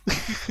style.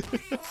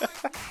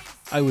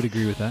 I would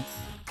agree with that.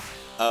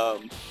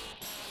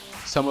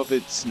 Some of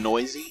it's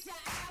noisy.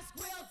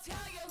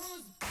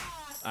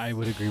 I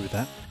would agree with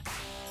that.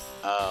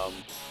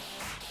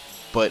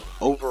 But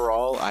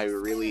overall, I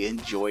really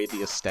enjoy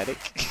the aesthetic.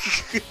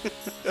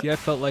 Yeah, I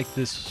felt like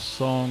this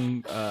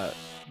song,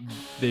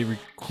 they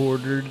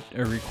recorded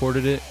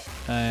it,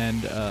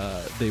 and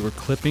they were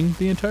clipping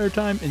the entire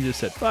time, and just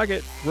said, "Fuck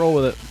it, roll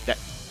with it."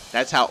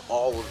 That's how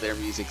all of their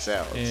music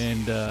sounds.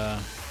 And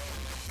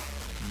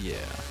yeah,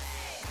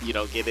 you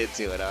don't get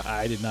into it, huh?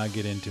 I did not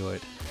get into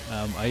it.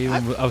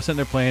 I was sitting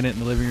there playing it in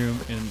the living room,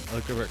 and I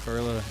looked over at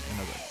Carla, and I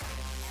was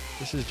like,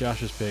 "This is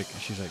Josh's pick,"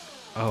 and she's like,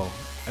 "Oh,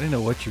 I didn't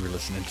know what you were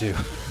listening to."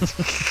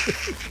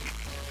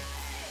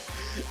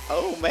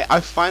 Oh man, I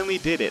finally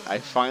did it. I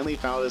finally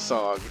found a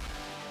song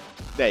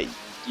that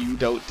you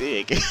don't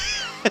dig.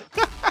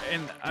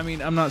 And I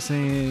mean, I'm not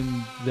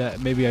saying that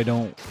maybe I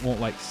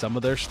won't like some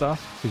of their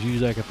stuff, because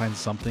usually I can find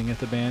something at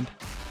the band.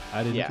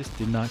 I just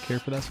did not care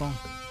for that song.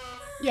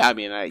 Yeah, I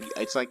mean,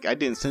 it's like I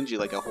didn't send you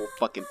like a whole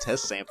fucking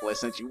test sample. I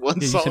sent you one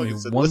Yeah, you song sent me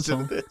and said, one listen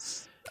song. to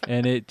this.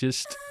 And it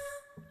just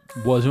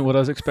wasn't what I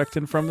was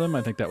expecting from them.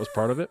 I think that was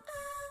part of it.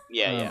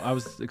 Yeah. I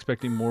was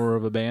expecting more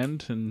of a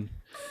band, and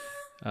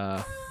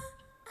I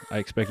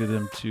expected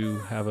them to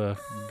have a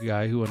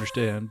guy who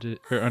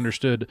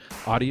understood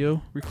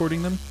audio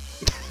recording them.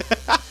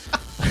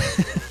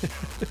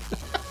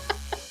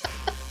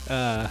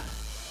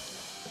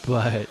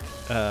 But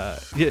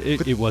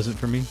it wasn't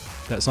for me.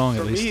 That song,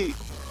 at least.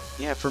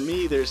 For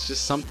me, there's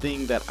just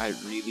something that I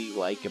really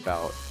like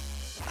about.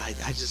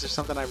 There's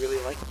something I really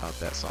like about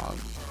that song,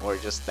 or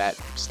just that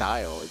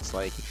style. It's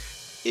like,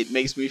 it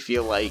makes me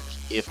feel like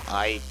if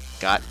I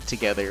got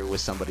together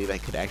with somebody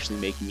that could actually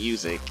make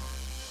music,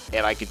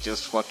 and I could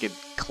just fucking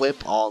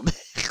clip all day,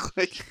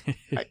 like,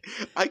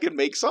 I could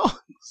make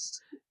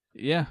songs.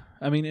 Yeah,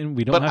 I mean, and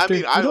we don't have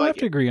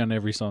to agree on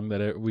every song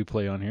that we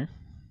play on here.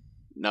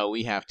 No,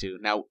 we have to.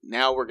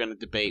 Now we're going to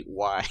debate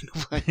why.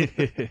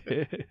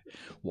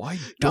 Why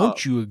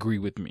don't you agree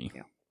with me?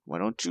 Yeah. Why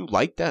don't you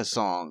like that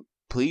song?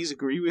 Please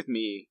agree with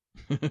me.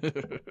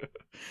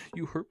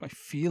 You hurt my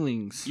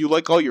feelings. You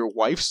like all your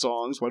wife's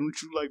songs. Why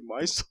don't you like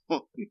my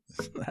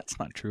songs? That's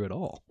not true at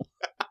all.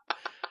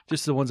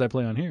 Just the ones I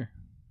play on here.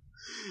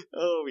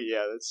 Oh,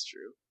 yeah, that's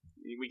true.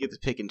 We get to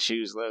pick and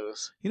choose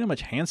those. You know how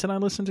much Hanson I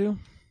listen to?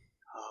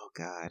 Oh,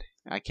 God.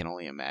 I can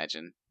only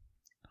imagine.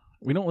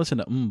 We don't listen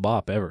to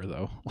Bop ever,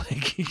 though.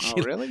 Like,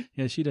 oh, really?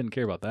 Yeah, she doesn't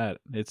care about that.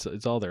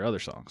 It's all their other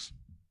songs.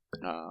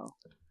 Oh.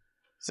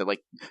 So,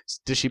 like,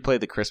 does she play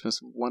the Christmas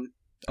one?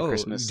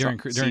 Christmas during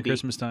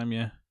Christmas time,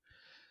 yeah.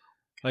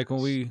 Like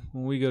when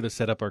we go to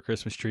set up our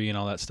Christmas tree and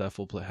all that stuff,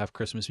 we'll have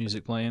Christmas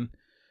music playing.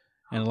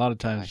 And a lot of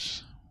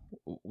times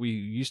we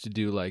used to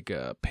do like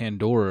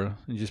Pandora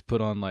and just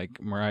put on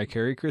like Mariah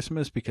Carey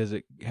Christmas, because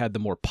it had the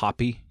more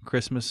poppy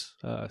Christmas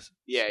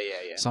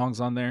songs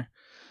on there.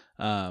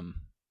 And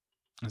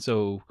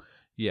so,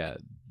 yeah,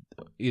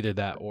 either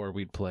that or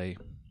we'd play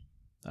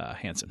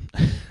Hanson.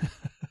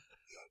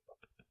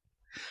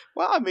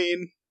 Well, I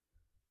mean,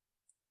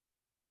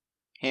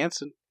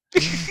 Hanson.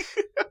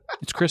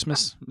 It's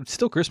Christmas. It's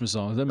still Christmas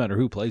songs. Doesn't matter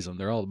who plays them.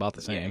 They're all about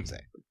the same. Yeah,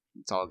 exactly.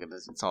 It's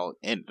all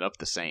ended up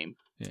the same.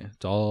 Yeah,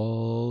 it's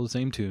all the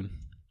same tune.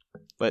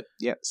 But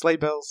yeah, Sleigh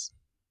Bells.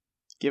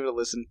 Give it a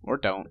listen or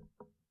don't.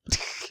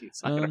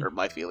 It's not gonna hurt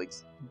my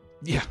feelings.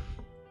 Yeah.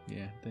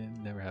 Yeah, that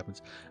never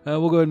happens.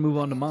 We'll go ahead and move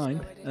on to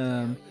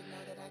mine.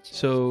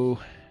 So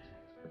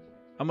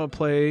I'm gonna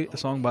play a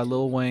song by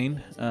Lil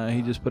Wayne.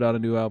 He just put out a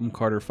new album,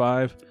 Carter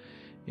 5.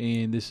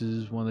 And this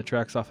is one of the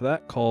tracks off of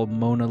that, called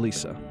Mona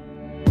Lisa.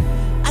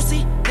 I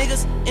see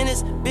niggas in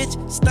this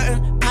bitch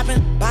stunting,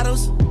 popping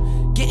bottles,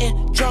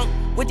 getting drunk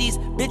with these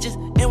bitches,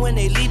 and when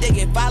they leave, they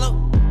get followed.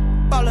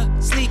 Fall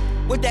asleep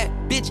with that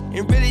bitch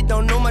and really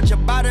don't know much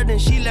about her. Then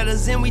she let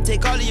us in, we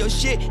take all of your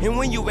shit, and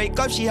when you wake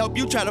up, she help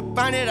you try to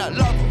find it. I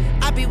love her.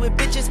 I be with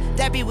bitches,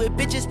 that be with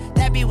bitches,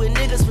 that be with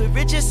niggas with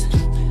riches.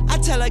 I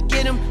tell her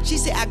get him, she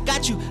say I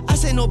got you. I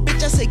say no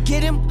bitch, I say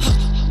get him.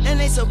 And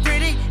they so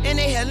pretty, and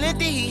they hell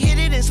lengthy, he hit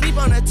it and sleep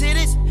on her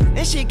titties.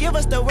 Then she give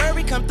us the word,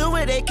 we come through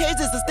with AKs,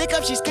 just to stick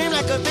up, she scream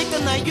like a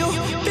victim, like you.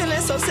 Feeling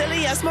so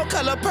silly, I smoke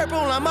color purple,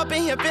 I'm up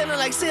in here feeling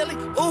like silly.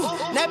 Ooh,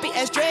 nappy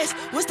ass dress,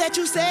 what's that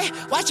you say?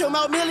 Watch your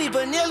mouth, Millie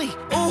Vanilli.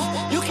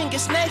 Ooh, you can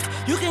get snaked,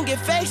 you can get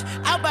faked,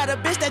 out by the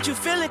bitch that you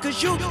feeling,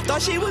 cause you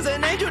thought she was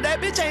an angel,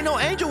 that bitch ain't no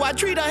angel. I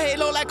treat her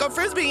halo like a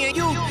frisbee, and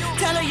you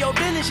tell her your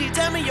business, she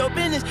tell me your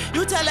business.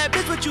 You tell that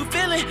bitch what you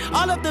feeling,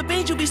 all of the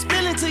beans you be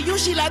spilling to you,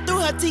 she like through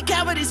her T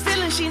cavities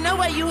feeling. She know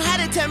where you had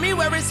it, tell me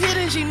where it's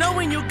hidden. She know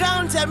when you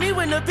gone, tell me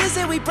when to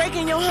visit. We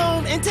breaking your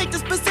home and take the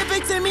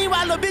specifics in me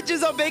while the bitch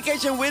is on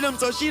vacation with him,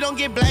 so she don't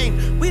get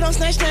blamed. We don't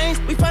snatch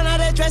chains, we find out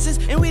addresses,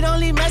 and we don't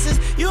leave messes.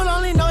 You'll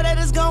only know that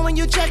it's gone when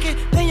you check it.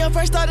 Then your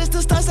first thought is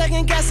to start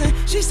second guessing.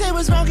 She say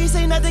what's wrong, he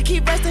say nothing,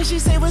 keep resting. She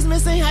say what's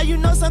missing, how you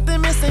know something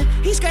missing.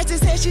 He scratched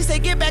his head, she say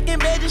get back in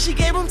bed, and she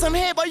gave him some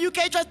head. Boy, you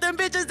can't trust them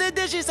bitches.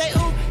 Then she say,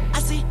 ooh, I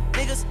see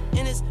niggas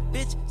in this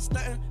bitch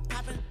stunting,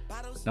 popping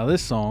bottles. Now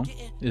this song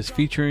is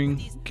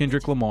featuring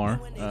Kendrick Lamar.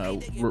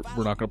 We're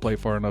not going to play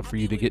far enough for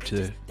you to get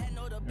to,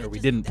 or we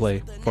didn't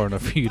play far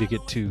enough for you to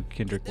get to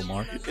Kendrick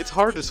Lamar. It's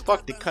hard as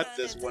fuck to cut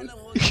this one.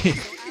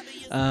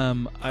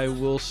 I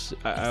will.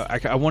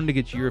 I wanted to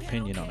get your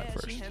opinion on it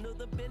first.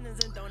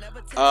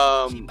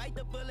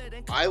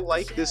 I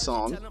like this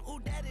song.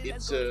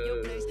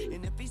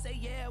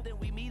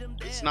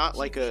 It's not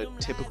like a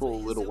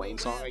typical Lil Wayne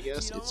song, I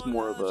guess. It's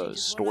more of a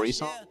story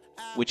song,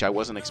 which I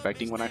wasn't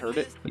expecting when I heard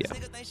it. Yeah.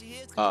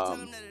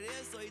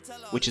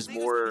 Which is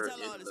more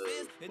in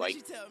the, like,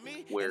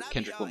 where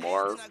Kendrick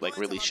Lamar, like,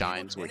 really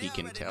shines, where he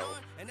can tell,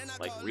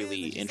 like,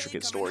 really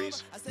intricate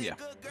stories. Yeah.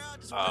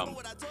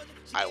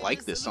 I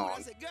like this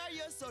song.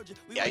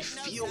 I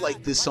feel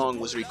like this song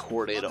was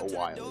recorded a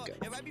while ago.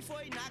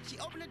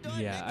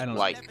 Yeah, I don't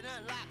like.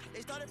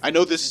 I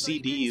know this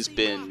CD has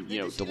been,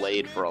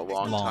 delayed for a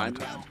long time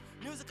now.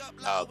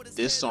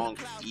 This song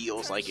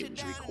feels like it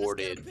was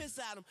recorded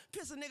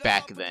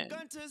back then.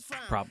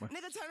 Probably.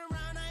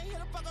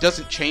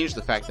 Doesn't change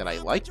the fact that I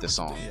like the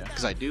song,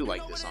 because I do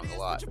like this song a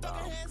lot.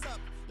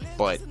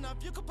 But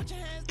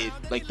it,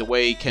 like, the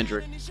way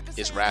Kendrick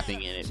is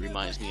rapping in it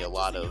reminds me a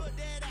lot of,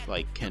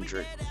 like,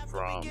 Kendrick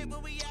from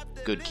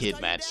Good Kid,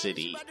 Mad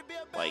City,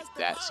 like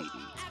that CD.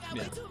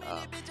 Yeah.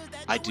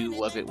 I do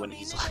love it when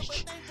he's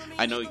like,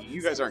 I know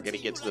you guys aren't going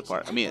to get to the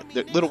part. I mean,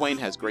 Lil Wayne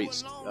has great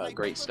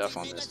stuff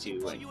on this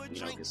too, and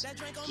because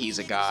he's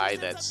a guy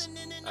that's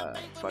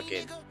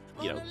fucking,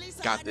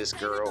 got this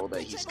girl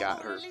that he's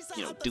got her,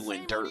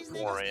 doing dirt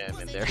for him,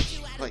 and they're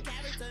like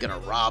gonna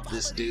rob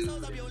this dude.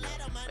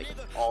 Like,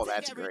 all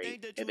that's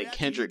great. And then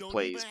Kendrick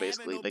plays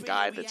basically the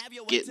guy that's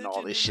getting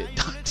all this shit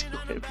done to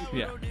him.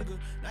 Yeah.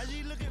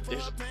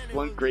 There's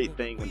one great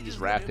thing when he's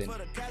rapping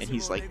and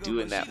he's like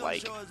doing that,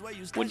 like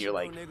when you're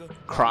like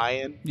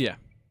crying. Yeah.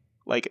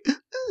 Like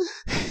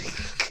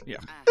yeah.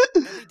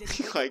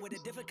 like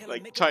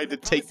trying to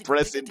take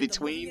breaths in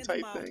between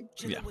type thing.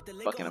 Yeah.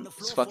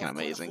 It's fucking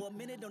amazing.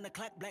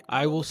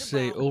 I will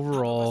say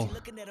overall,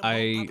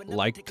 I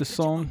liked the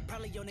song.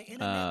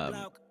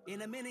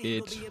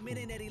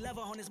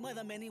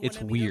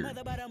 It's weird.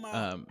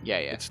 Yeah.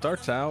 It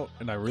starts out,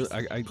 and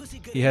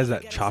he has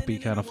that choppy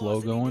kind of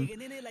flow going.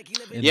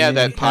 Yeah,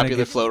 that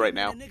popular flow right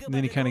now. And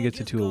then he kind of gets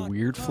into a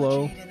weird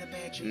flow,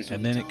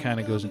 and then it kind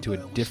of goes into a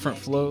different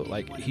flow.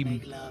 Like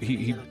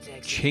he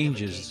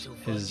changes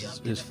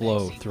his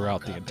flow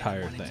throughout the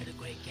entire thing.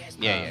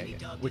 Yeah.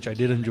 Which I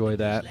did enjoy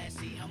that.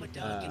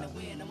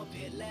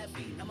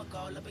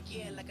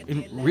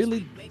 And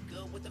really,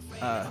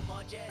 I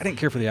didn't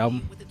care for the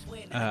album.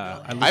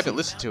 I haven't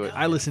listened to it.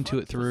 I listened to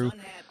it through.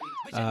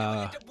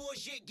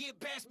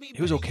 It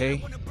was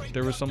okay.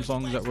 There were some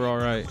songs that were all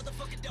right.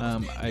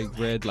 I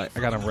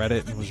got on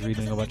Reddit and was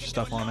reading a bunch of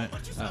stuff on it.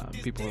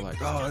 People were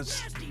like, "Oh,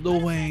 it's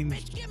Lil Wayne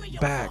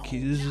back.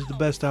 This is the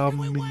best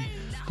album." And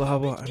blah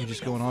blah. I mean,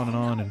 just going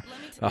on and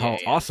how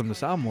awesome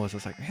this album was. I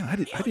was like, man, I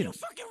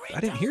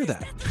didn't hear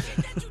that.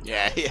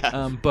 Yeah.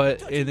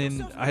 And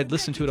then I had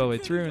listened to it all the way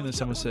through, and then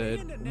someone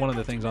said one of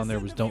the things on there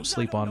was "Don't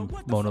Sleep on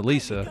Mona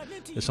Lisa."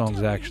 The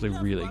song's actually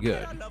really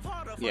good.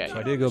 Yeah. So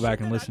I did go back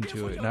and listen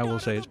to it, and I will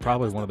say it's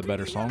probably one of the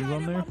better songs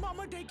on there,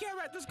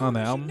 on the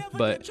album.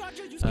 But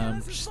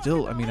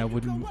still, I mean, I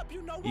wouldn't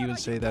even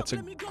say that's a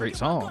great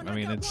song. I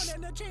mean, if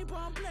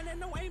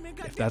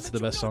that's the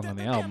best song on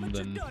the album,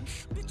 then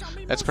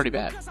that's pretty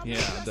bad.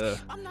 Yeah.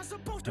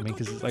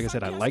 Because like I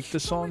said, I like the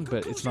song,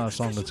 but it's not a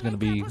song that's going to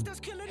be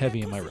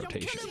heavy in my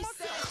rotation.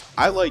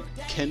 I like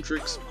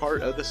Kendrick's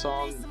part of the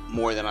song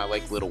more than I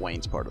like Lil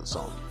Wayne's part of the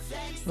song.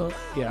 Well,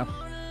 yeah.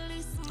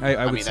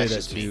 I would say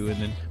that too,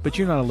 but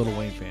you're not a Lil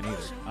Wayne fan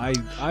either. I'm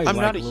like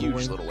not a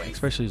huge Lil Wayne,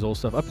 especially his old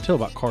stuff up until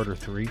about Carter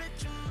 3.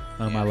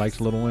 I liked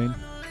Lil Wayne,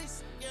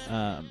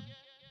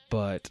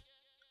 but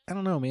I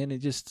don't know, man. It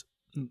just,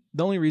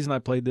 the only reason I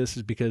played this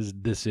is because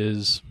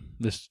this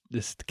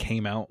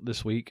came out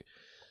this week.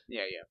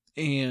 Yeah.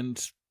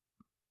 And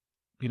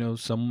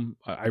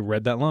I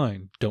read that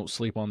line, "Don't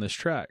sleep on this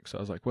track." So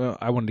I was like, well,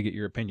 I wanted to get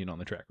your opinion on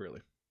the track,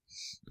 really.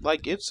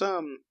 Like, it's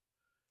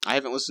I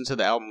haven't listened to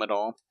the album at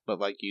all, but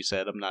like you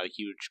said, I'm not a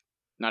huge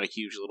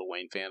Lil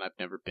Wayne fan. I've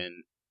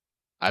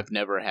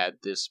never had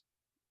this.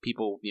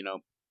 People,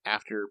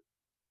 after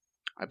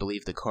I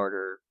believe the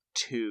Carter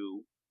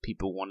 2,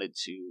 people wanted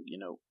to,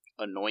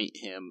 anoint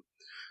him,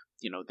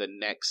 the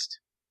next,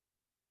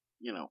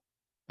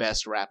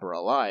 best rapper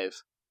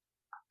alive.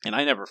 And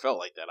I never felt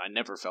like that. I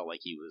never felt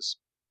like he was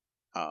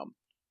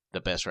the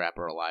best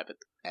rapper alive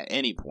at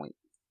any point.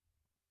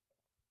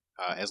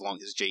 As long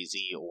as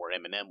Jay-Z or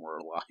Eminem were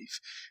alive,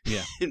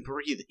 and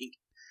breathing.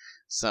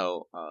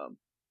 So,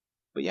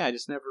 but yeah, I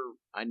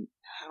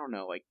don't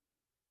know, like,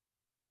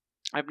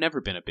 I've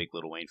never been a big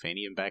Lil Wayne fan,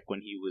 even back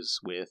when he was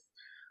with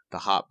the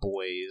Hot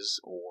Boys,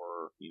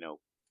 or,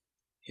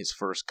 his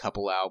first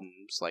couple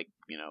albums, like,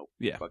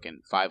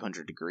 fucking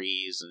 500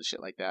 Degrees and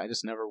shit like that. I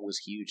just never was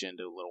huge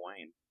into Lil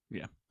Wayne.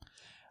 Yeah.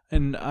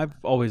 And I've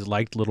always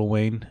liked Lil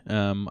Wayne.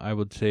 I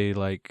would say,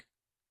 like,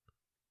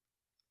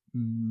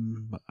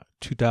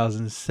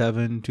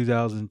 2007,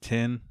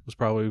 2010 was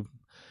probably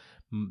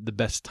the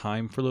best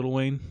time for Lil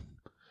Wayne.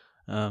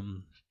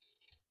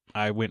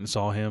 I went and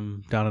saw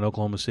him down in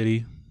Oklahoma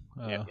City,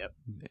 Yep.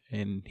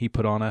 and he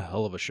put on a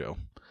hell of a show.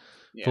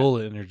 Yeah. Full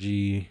of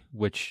energy,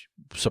 which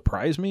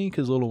surprised me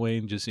because Lil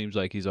Wayne just seems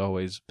like he's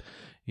always,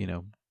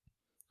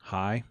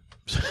 high.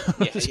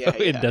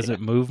 It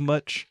doesn't move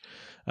much.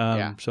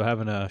 So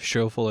having a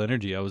show full of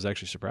energy, I was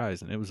actually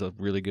surprised, and it was a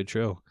really good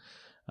show.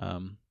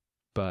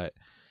 But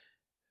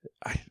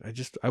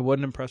I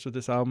wasn't impressed with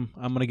this album.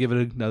 I'm gonna give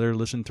it another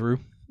listen through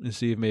and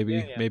see if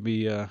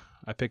maybe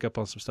I pick up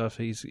on some stuff.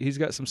 He's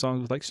got some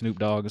songs with like Snoop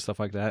Dogg and stuff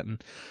like that,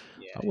 and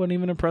I wasn't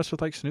even impressed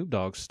with like Snoop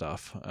Dogg's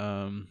stuff.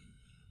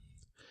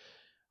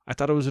 I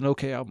thought it was an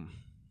okay album.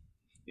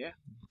 Yeah.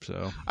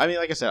 So I mean,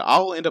 like I said,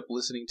 I'll end up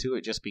listening to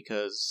it just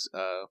because,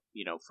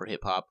 for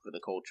hip hop, for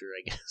the culture,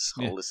 I guess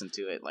I'll listen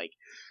to it. Like,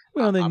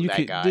 well, then I'm you that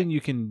can guy. then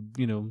you can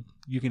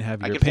you can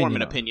have I your can opinion form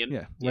an on it. opinion.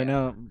 Yeah. Yeah. Right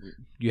now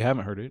you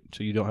haven't heard it,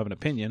 so you don't have an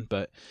opinion,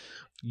 but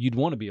you'd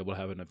want to be able to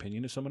have an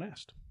opinion if someone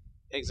asked.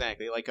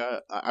 Exactly. Like,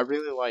 I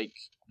really like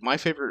my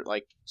favorite.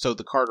 Like, so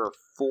the Carter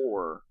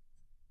 4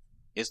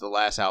 is the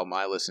last album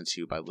I listened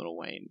to by Lil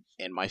Wayne,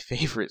 and my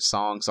favorite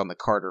songs on the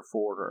Carter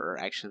 4 are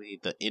actually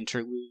the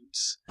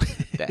interludes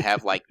that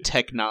have like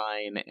Tech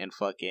 9 and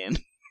fucking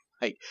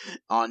like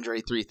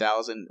Andre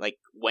 3000. Like,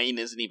 Wayne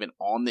isn't even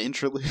on the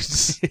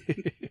interludes.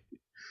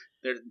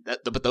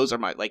 But those are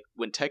my, like,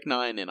 when Tech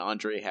 9 and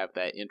Andre have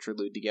that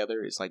interlude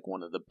together, it's like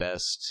one of the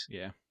best.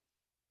 Yeah.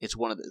 It's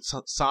one of the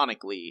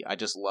sonically. I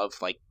just love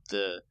like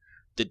the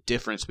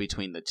difference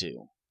between the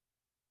two.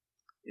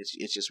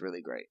 It's just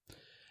really great.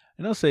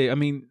 And I'll say, I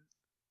mean,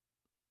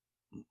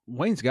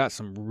 Wayne's got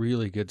some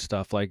really good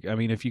stuff. Like, I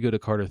mean, if you go to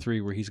Carter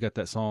 3, where he's got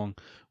that song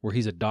where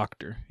he's a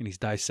doctor and he's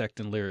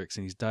dissecting lyrics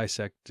and he's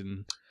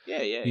dissecting,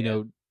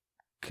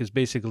 because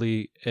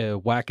basically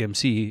Whack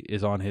MC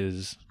is on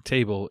his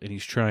table and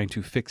he's trying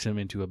to fix him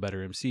into a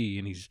better MC,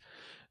 and he's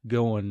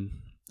going.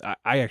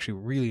 I actually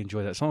really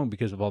enjoy that song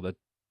because of all the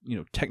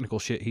technical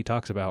shit he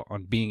talks about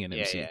on being an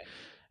MC,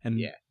 and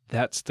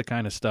that's the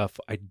kind of stuff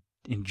I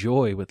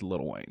enjoy with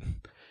Lil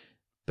Wayne.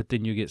 But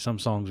then you get some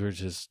songs where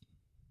it's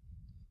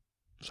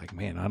like,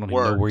 man, I don't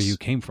even know where you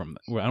came from.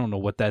 I don't know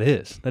what that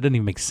is. That didn't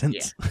even make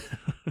sense. Yeah.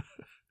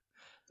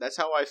 That's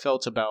how I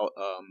felt about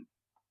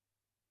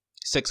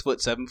 6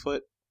 Foot, 7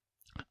 Foot.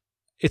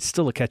 It's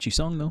still a catchy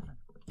song, though.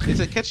 It's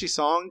a catchy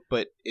song,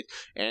 but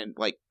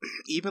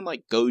even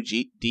like Go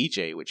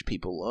DJ, which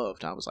people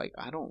loved, I was like,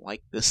 I don't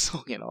like this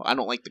song at all. I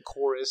don't like the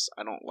chorus.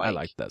 I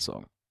like that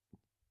song.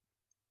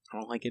 I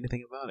don't like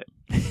anything about it.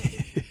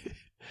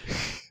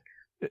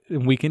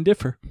 We can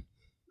differ.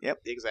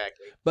 Yep,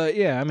 exactly. But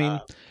yeah, I mean,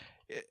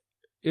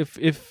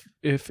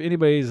 if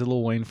anybody's a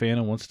Lil Wayne fan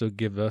and wants to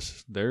give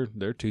us their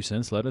 2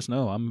 cents, let us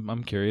know.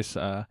 I'm curious.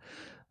 Like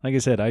I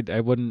said,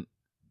 I wasn't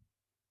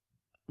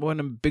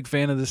a big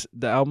fan of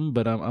the album,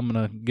 but I'm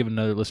gonna give it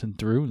another listen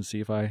through and see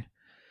if I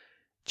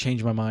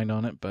change my mind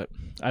on it. But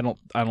I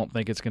don't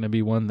think it's gonna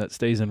be one that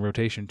stays in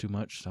rotation too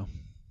much. So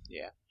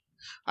yeah.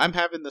 I'm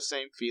having the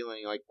same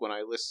feeling, like, when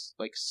I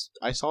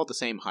I saw the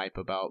same hype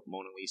about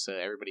Mona Lisa.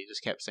 Everybody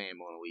just kept saying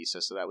Mona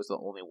Lisa, so that was the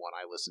only one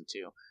I listened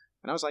to.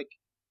 And I was like,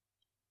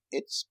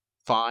 it's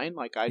fine.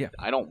 Like, I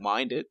don't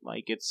mind it.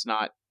 Like,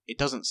 it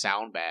doesn't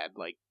sound bad.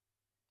 Like,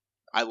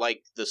 I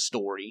like the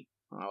story.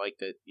 I like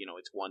that,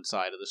 it's one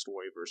side of the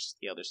story versus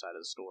the other side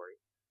of the story.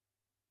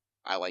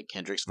 I like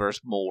Kendrick's verse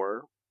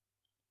more,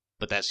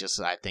 but that's just,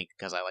 I think,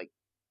 because I like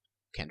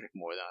Kendrick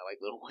more than I like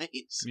Lil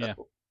Wayne. So. Yeah.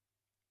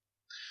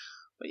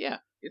 But yeah,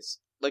 it's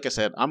like I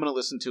said, I'm gonna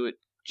listen to it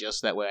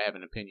just that way I have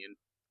an opinion.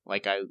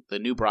 Like the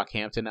new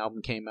Brockhampton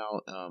album came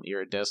out,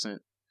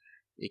 Iridescent.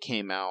 It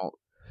came out.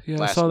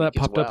 Yeah, I saw that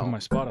popped up on my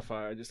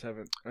Spotify.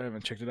 I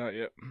haven't checked it out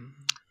yet.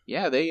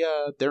 Yeah,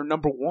 they're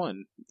number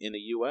 1 in the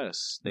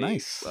U.S.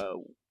 Nice.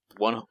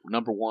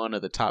 Number 1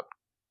 of the top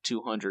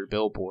 200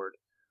 Billboard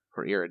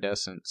for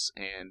Iridescence,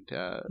 and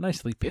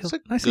nicely it's a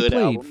nicely good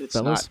played, album. It's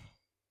fellas. not.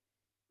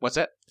 What's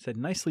that? Said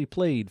nicely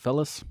played,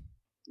 fellas.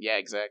 Yeah,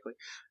 exactly.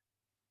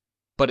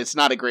 But it's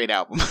not a great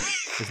album.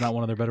 It's not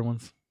one of their better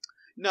ones?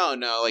 No.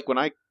 Like, when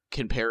I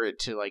compare it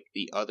to, like,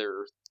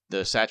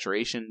 the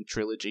Saturation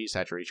trilogy,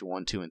 Saturation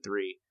 1, 2, and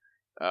 3,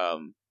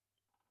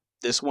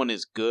 this one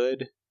is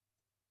good,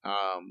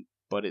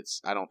 but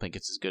I don't think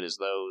it's as good as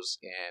those,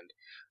 and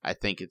I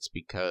think it's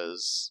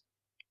because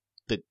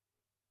the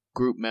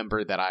group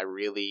member that I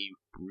really,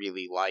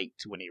 really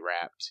liked when he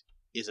rapped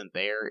isn't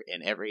there,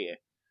 and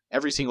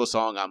every single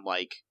song I'm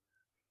like,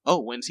 oh,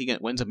 when's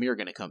Amir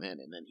gonna come in?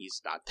 And then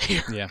he's not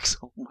there. Yeah.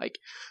 So I'm like,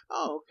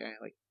 oh, okay.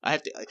 Like, I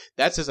have to.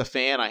 That's, as a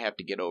fan, I have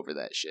to get over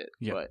that shit.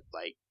 Yeah. But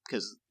like,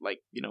 because like,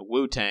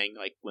 Wu-Tang,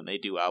 like, when they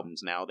do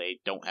albums now, they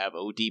don't have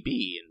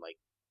ODB, and like,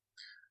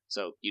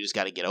 so you just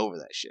got to get over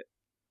that shit.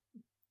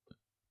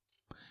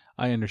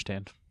 I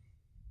understand.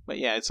 But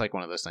yeah, it's like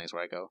one of those things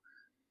where I go.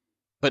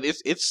 But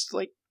it's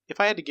like,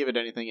 if I had to give it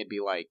anything, it'd be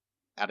like,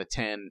 out of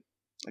 10,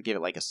 I'd give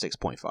it like a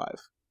 6.5.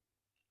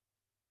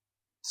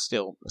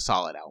 Still a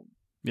solid album.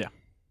 Yeah.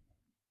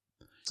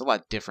 a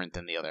lot different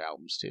than the other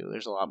albums too.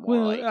 There's a lot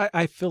more Well,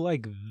 I feel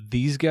like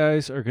these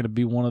guys are going to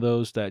be one of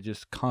those that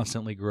just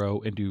constantly grow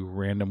and do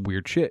random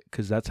weird shit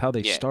because that's how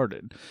they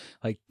started.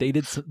 Like they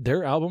did,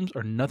 their albums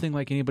are nothing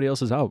like anybody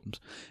else's albums,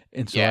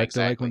 and so I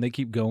feel like when they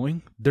keep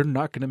going, they're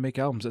not going to make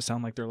albums that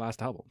sound like their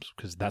last albums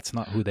because that's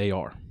not who they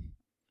are.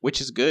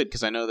 Which is good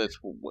because I know that's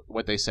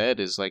what they said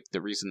is like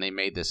the reason they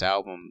made this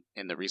album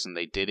and the reason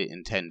they did it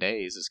in 10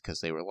 days is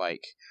because they were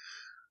like.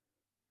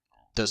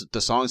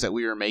 The songs that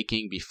we were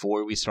making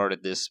before we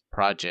started this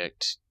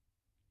project,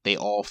 they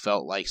all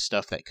felt like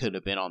stuff that could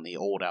have been on the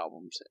old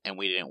albums, and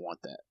we didn't want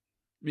that.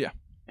 Yeah.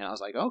 And I was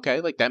like,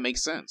 okay, like that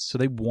makes sense. So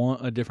they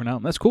want a different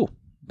album. That's cool.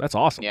 That's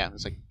awesome. Yeah,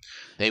 it's like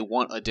they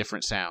want a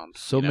different sound.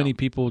 So many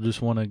people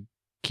just want to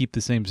keep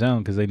the same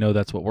sound because they know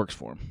that's what works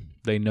for them.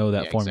 They know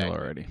that formula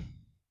already.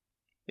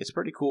 It's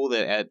pretty cool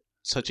that at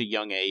such a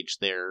young age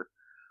they're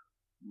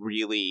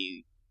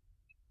really...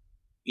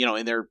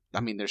 and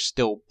they're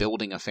still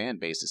building a fan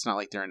base. It's not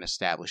like they're an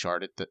established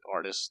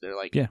artist. They're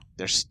like,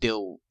 they're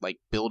still like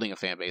building a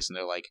fan base, and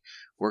they're like,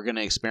 we're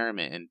gonna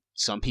experiment. And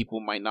some people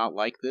might not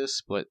like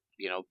this, but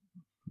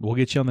we'll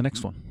get you on the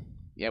next one.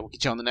 Yeah, we'll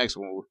get you on the next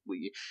one.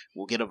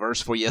 We'll get a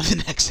verse for you on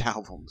the next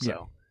album.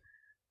 So,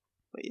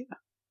 but yeah,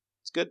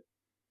 it's good.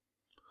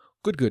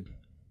 Good.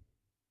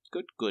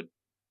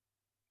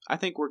 I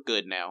think we're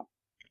good now.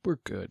 We're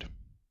good.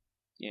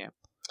 Yeah.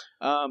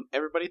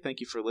 Everybody, thank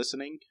you for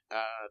listening.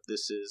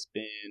 This has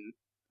been,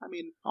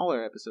 all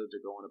our episodes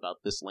are going about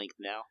this length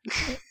now.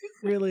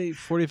 Really?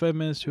 45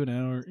 minutes to an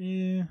hour?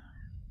 Yeah.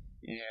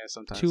 Yeah,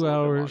 sometimes 2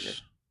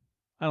 hours.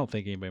 I don't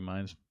think anybody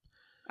minds.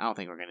 I don't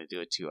think we're going to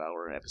do a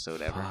 2-hour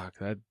episode ever.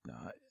 Fuck,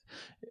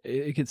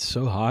 it gets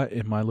so hot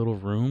in my little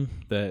room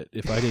that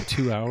if I did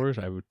 2 hours,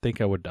 I would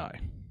think I would die.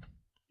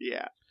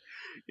 Yeah.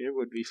 It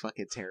would be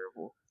fucking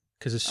terrible.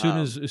 Because as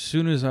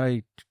soon as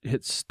I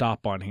hit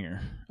stop on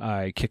here,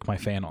 I kick my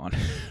fan on.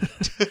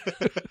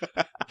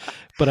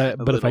 but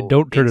if I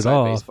don't turn it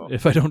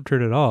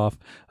off,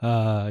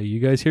 you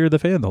guys hear the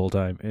fan the whole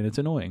time, and it's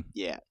annoying.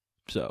 Yeah.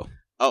 So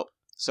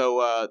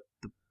the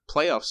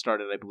playoffs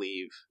started, I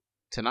believe,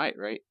 tonight,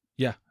 right?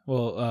 Yeah.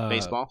 Well,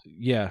 baseball.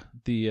 Yeah.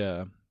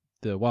 The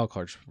wild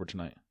cards were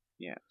tonight.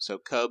 Yeah. So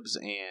Cubs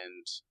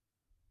and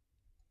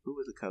who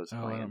were the Cubs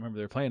playing? I don't remember.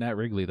 They're playing at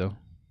Wrigley though.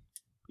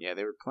 Yeah,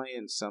 they were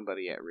playing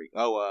somebody at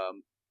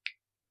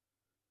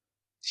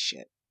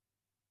shit.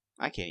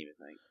 I can't even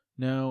think.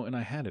 No, and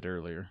I had it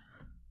earlier.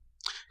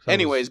 So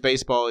anyways,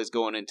 baseball is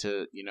going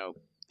into,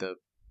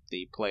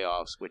 the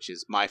playoffs, which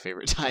is my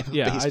favorite time of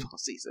baseball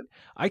season.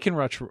 I can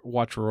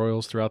watch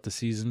Royals throughout the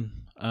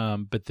season,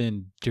 but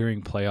then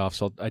during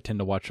playoffs, I tend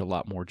to watch a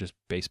lot more just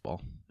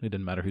baseball. It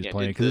doesn't matter who's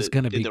playing because it's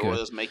going to be good. Did the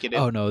Royals make it in?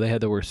 Oh, no, they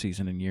had the worst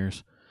season in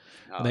years.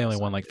 Oh, they only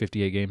won like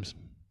 58 games.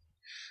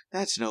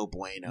 That's no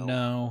bueno.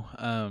 No,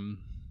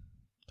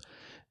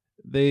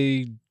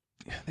 they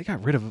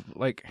got rid of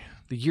like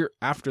the year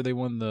after they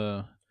won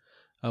the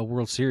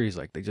World Series.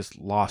 Like they just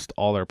lost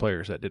all their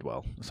players that did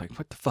well. It's like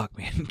what the fuck,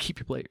 man? Keep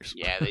your players.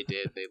 Yeah, they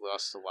did. They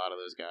lost a lot of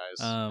those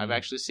guys. I've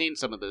actually seen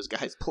some of those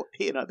guys play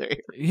in other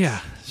areas. Yeah,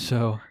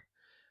 so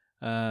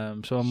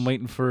I'm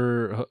waiting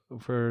for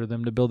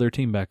them to build their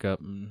team back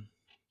up. And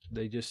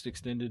they just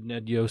extended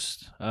Ned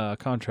Yost's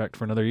contract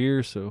for another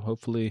year, so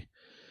hopefully.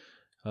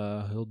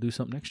 He'll do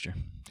something next year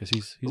because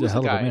he's a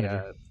hell of a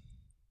manager.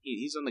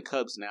 He's on the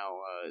Cubs now.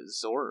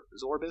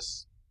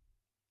 Zorbis.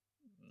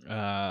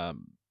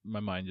 My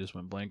mind just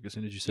went blank as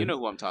soon as you said. You know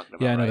who I'm talking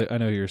about. Yeah, right? I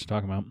know who you're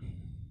talking about.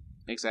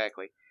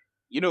 Exactly.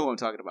 You know who I'm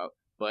talking about.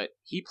 But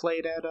he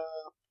played at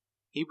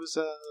he was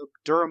a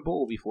Durham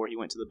Bull before he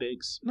went to the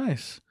bigs.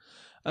 Nice.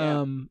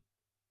 Yeah.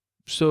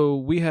 So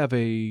we have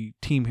a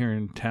team here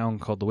in town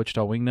called the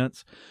Wichita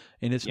Wingnuts,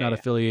 and it's not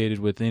affiliated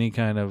with any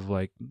kind of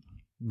like.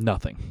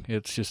 Nothing.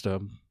 It's just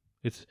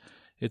it's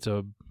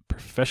a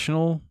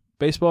professional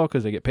baseball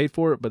because they get paid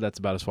for it, but that's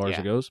about as far as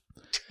it goes.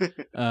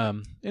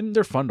 And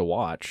they're fun to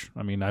watch.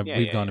 I mean,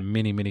 we've gone to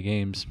many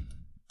games.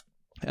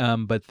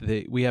 But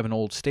we have an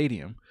old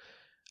stadium,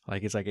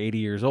 like it's like 80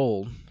 years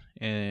old,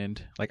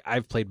 and like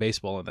I've played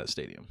baseball in that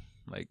stadium.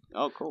 Like,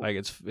 oh, cool. Like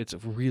it's a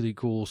really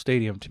cool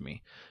stadium to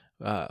me.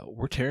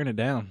 We're tearing it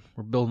down.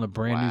 We're building a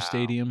brand new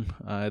stadium.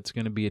 It's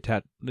going to be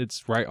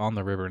it's right on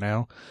the river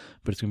now,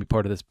 but it's going to be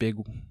part of this big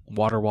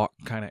water walk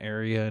kind of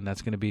area, and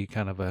that's going to be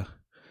kind of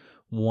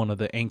one of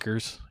the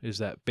anchors is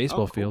that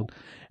baseball field.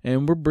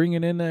 And we're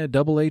bringing in a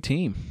AA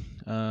team.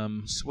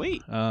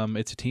 Sweet.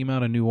 It's a team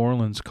out of New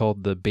Orleans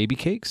called the Baby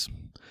Cakes.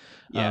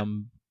 Yeah.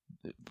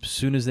 As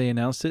soon as they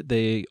announced it,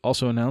 they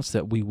also announced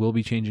that we will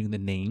be changing the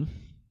name.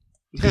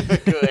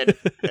 Good.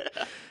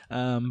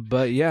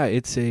 But yeah,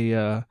 it's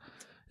a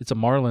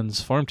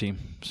Marlins farm team.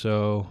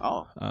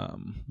 So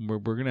we're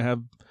gonna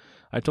have.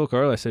 I told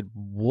Carl, I said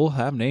we'll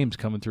have names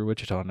coming through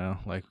Wichita now.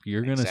 Like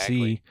you're gonna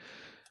see.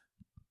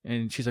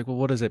 And she's like, "Well,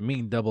 what does it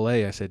mean,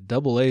 AA?" I said,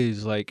 "AA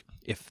is like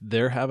if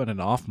they're having an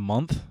off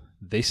month,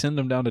 they send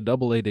them down to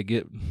AA to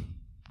get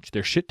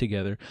their shit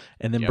together,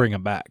 and then bring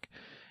them back."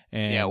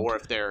 And or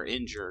if they're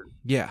injured.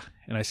 Yeah,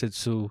 and I said,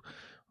 "So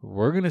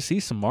we're gonna see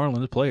some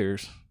Marlins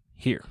players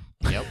here."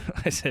 Yep.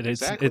 I said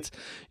Exactly. it's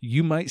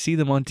you might see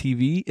them on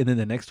TV and then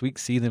the next week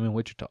see them in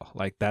Wichita.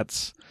 Like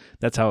that's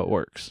how it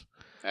works.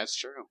 That's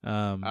true.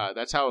 Um,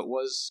 That's how it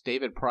was.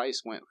 David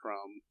Price went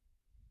from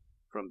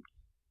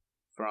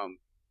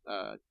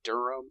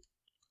Durham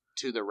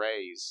to the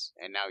Rays,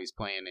 and now he's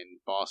playing in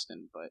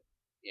Boston. But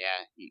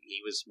yeah, he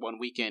was one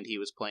weekend he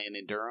was playing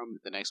in Durham.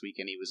 The next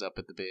weekend he was up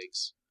at the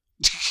bigs.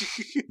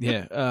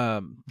 yeah,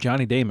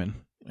 Johnny Damon.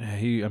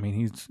 He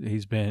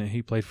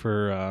played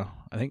for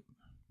I think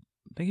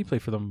he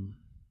played for the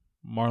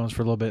Marlins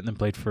for a little bit, and then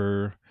played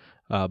for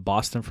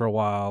Boston for a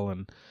while,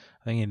 and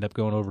I think he ended up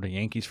going over to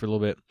Yankees for a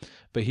little bit.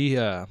 But he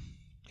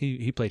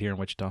played here in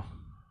Wichita.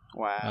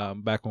 Wow,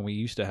 Back when we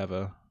used to have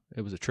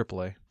it was a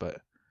AAA,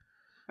 but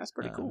that's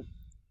pretty cool.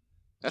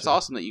 That's so-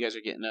 awesome that you guys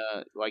are getting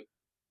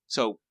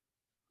So,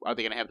 are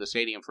they going to have the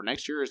stadium for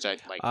next year? Or is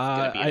that going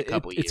to be in a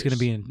couple years? It's going to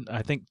be in,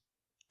 I think,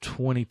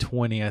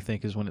 2020. I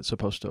think is when it's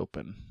supposed to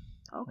open.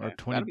 Okay,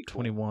 Or that'd be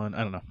cool. 2021.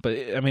 I don't know, but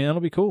I mean, it'll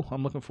be cool.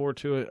 I'm looking forward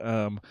to it.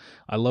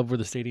 I love where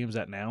the stadium's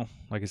at now.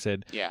 Like I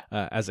said, Yeah,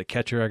 as a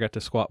catcher, I got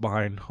to squat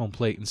behind home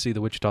plate and see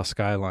the Wichita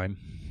skyline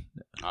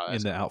in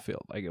that's the cool.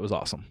 outfield. Like, it was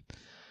awesome.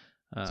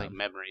 It's like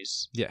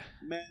memories. Yeah.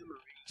 Memories.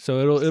 So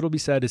it'll be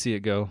sad to see it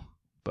go,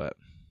 but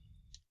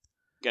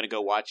Gonna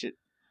go watch it.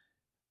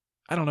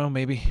 I don't know.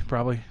 Maybe,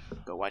 probably.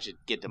 Go watch it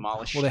get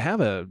demolished. Well, they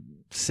have a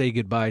say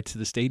goodbye to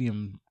the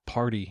stadium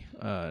party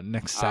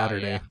next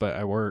Saturday, yeah. but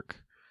I work.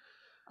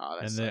 Oh,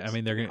 that And sucks.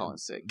 they're gonna Calling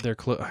sick.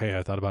 Hey,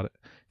 I thought about it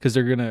because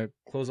they're gonna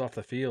close off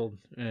the field,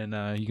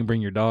 and you can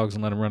bring your dogs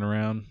and let them run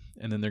around,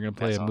 and then they're gonna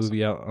play That's a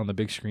movie out on the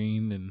big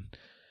screen, and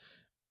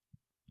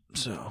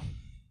so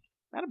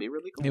That'd be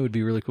really cool. it would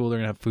be really cool. They're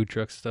gonna have food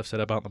trucks and stuff set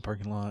up out in the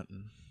parking lot,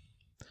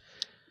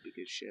 be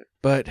good shit.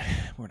 but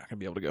we're not gonna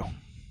be able to go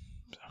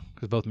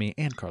because both me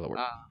and Carla work.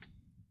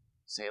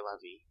 Say la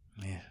vie.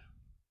 Yeah.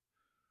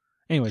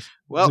 Anyways,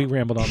 Well, we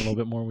rambled on a little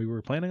bit more than we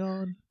were planning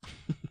on.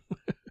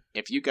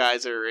 if you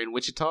guys are in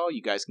Wichita,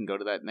 you guys can go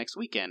to that next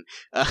weekend.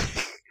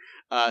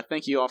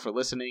 Thank you all for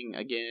listening.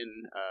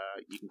 Again,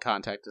 you can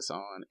contact us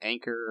on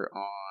Anchor,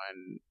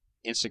 on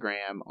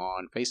Instagram,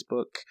 on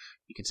Facebook.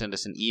 You can send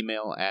us an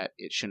email at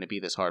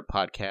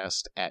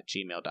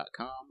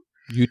itshouldn'tbethishardpodcast@gmail.com.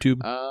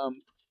 YouTube.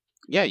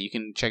 Yeah, you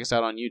can check us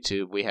out on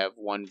YouTube. We have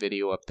one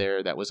video up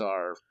there. That was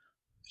our...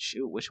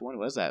 Shoot, which one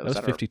was that? That was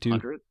our 52.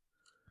 100th?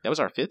 That was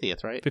our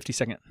 50th, right?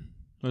 52nd. It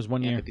was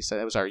 1 year. 50,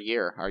 that was our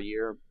year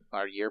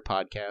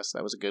podcast.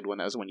 That was a good one.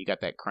 That was when you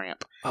got that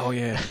cramp. Oh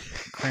yeah,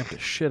 cramped the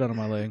shit out of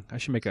my leg. I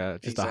should make a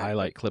Exactly.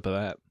 highlight clip of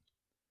that.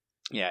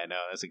 Yeah, I know.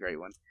 That's a great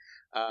one.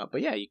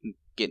 But yeah, you can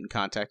get in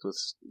contact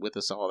with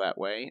us all that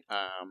way.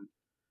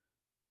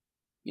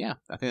 Yeah,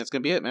 I think that's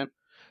going to be it, man.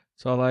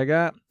 That's all I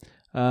got.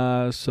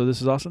 So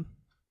this is Austin.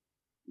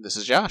 This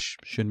is Josh.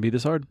 Shouldn't be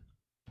this hard.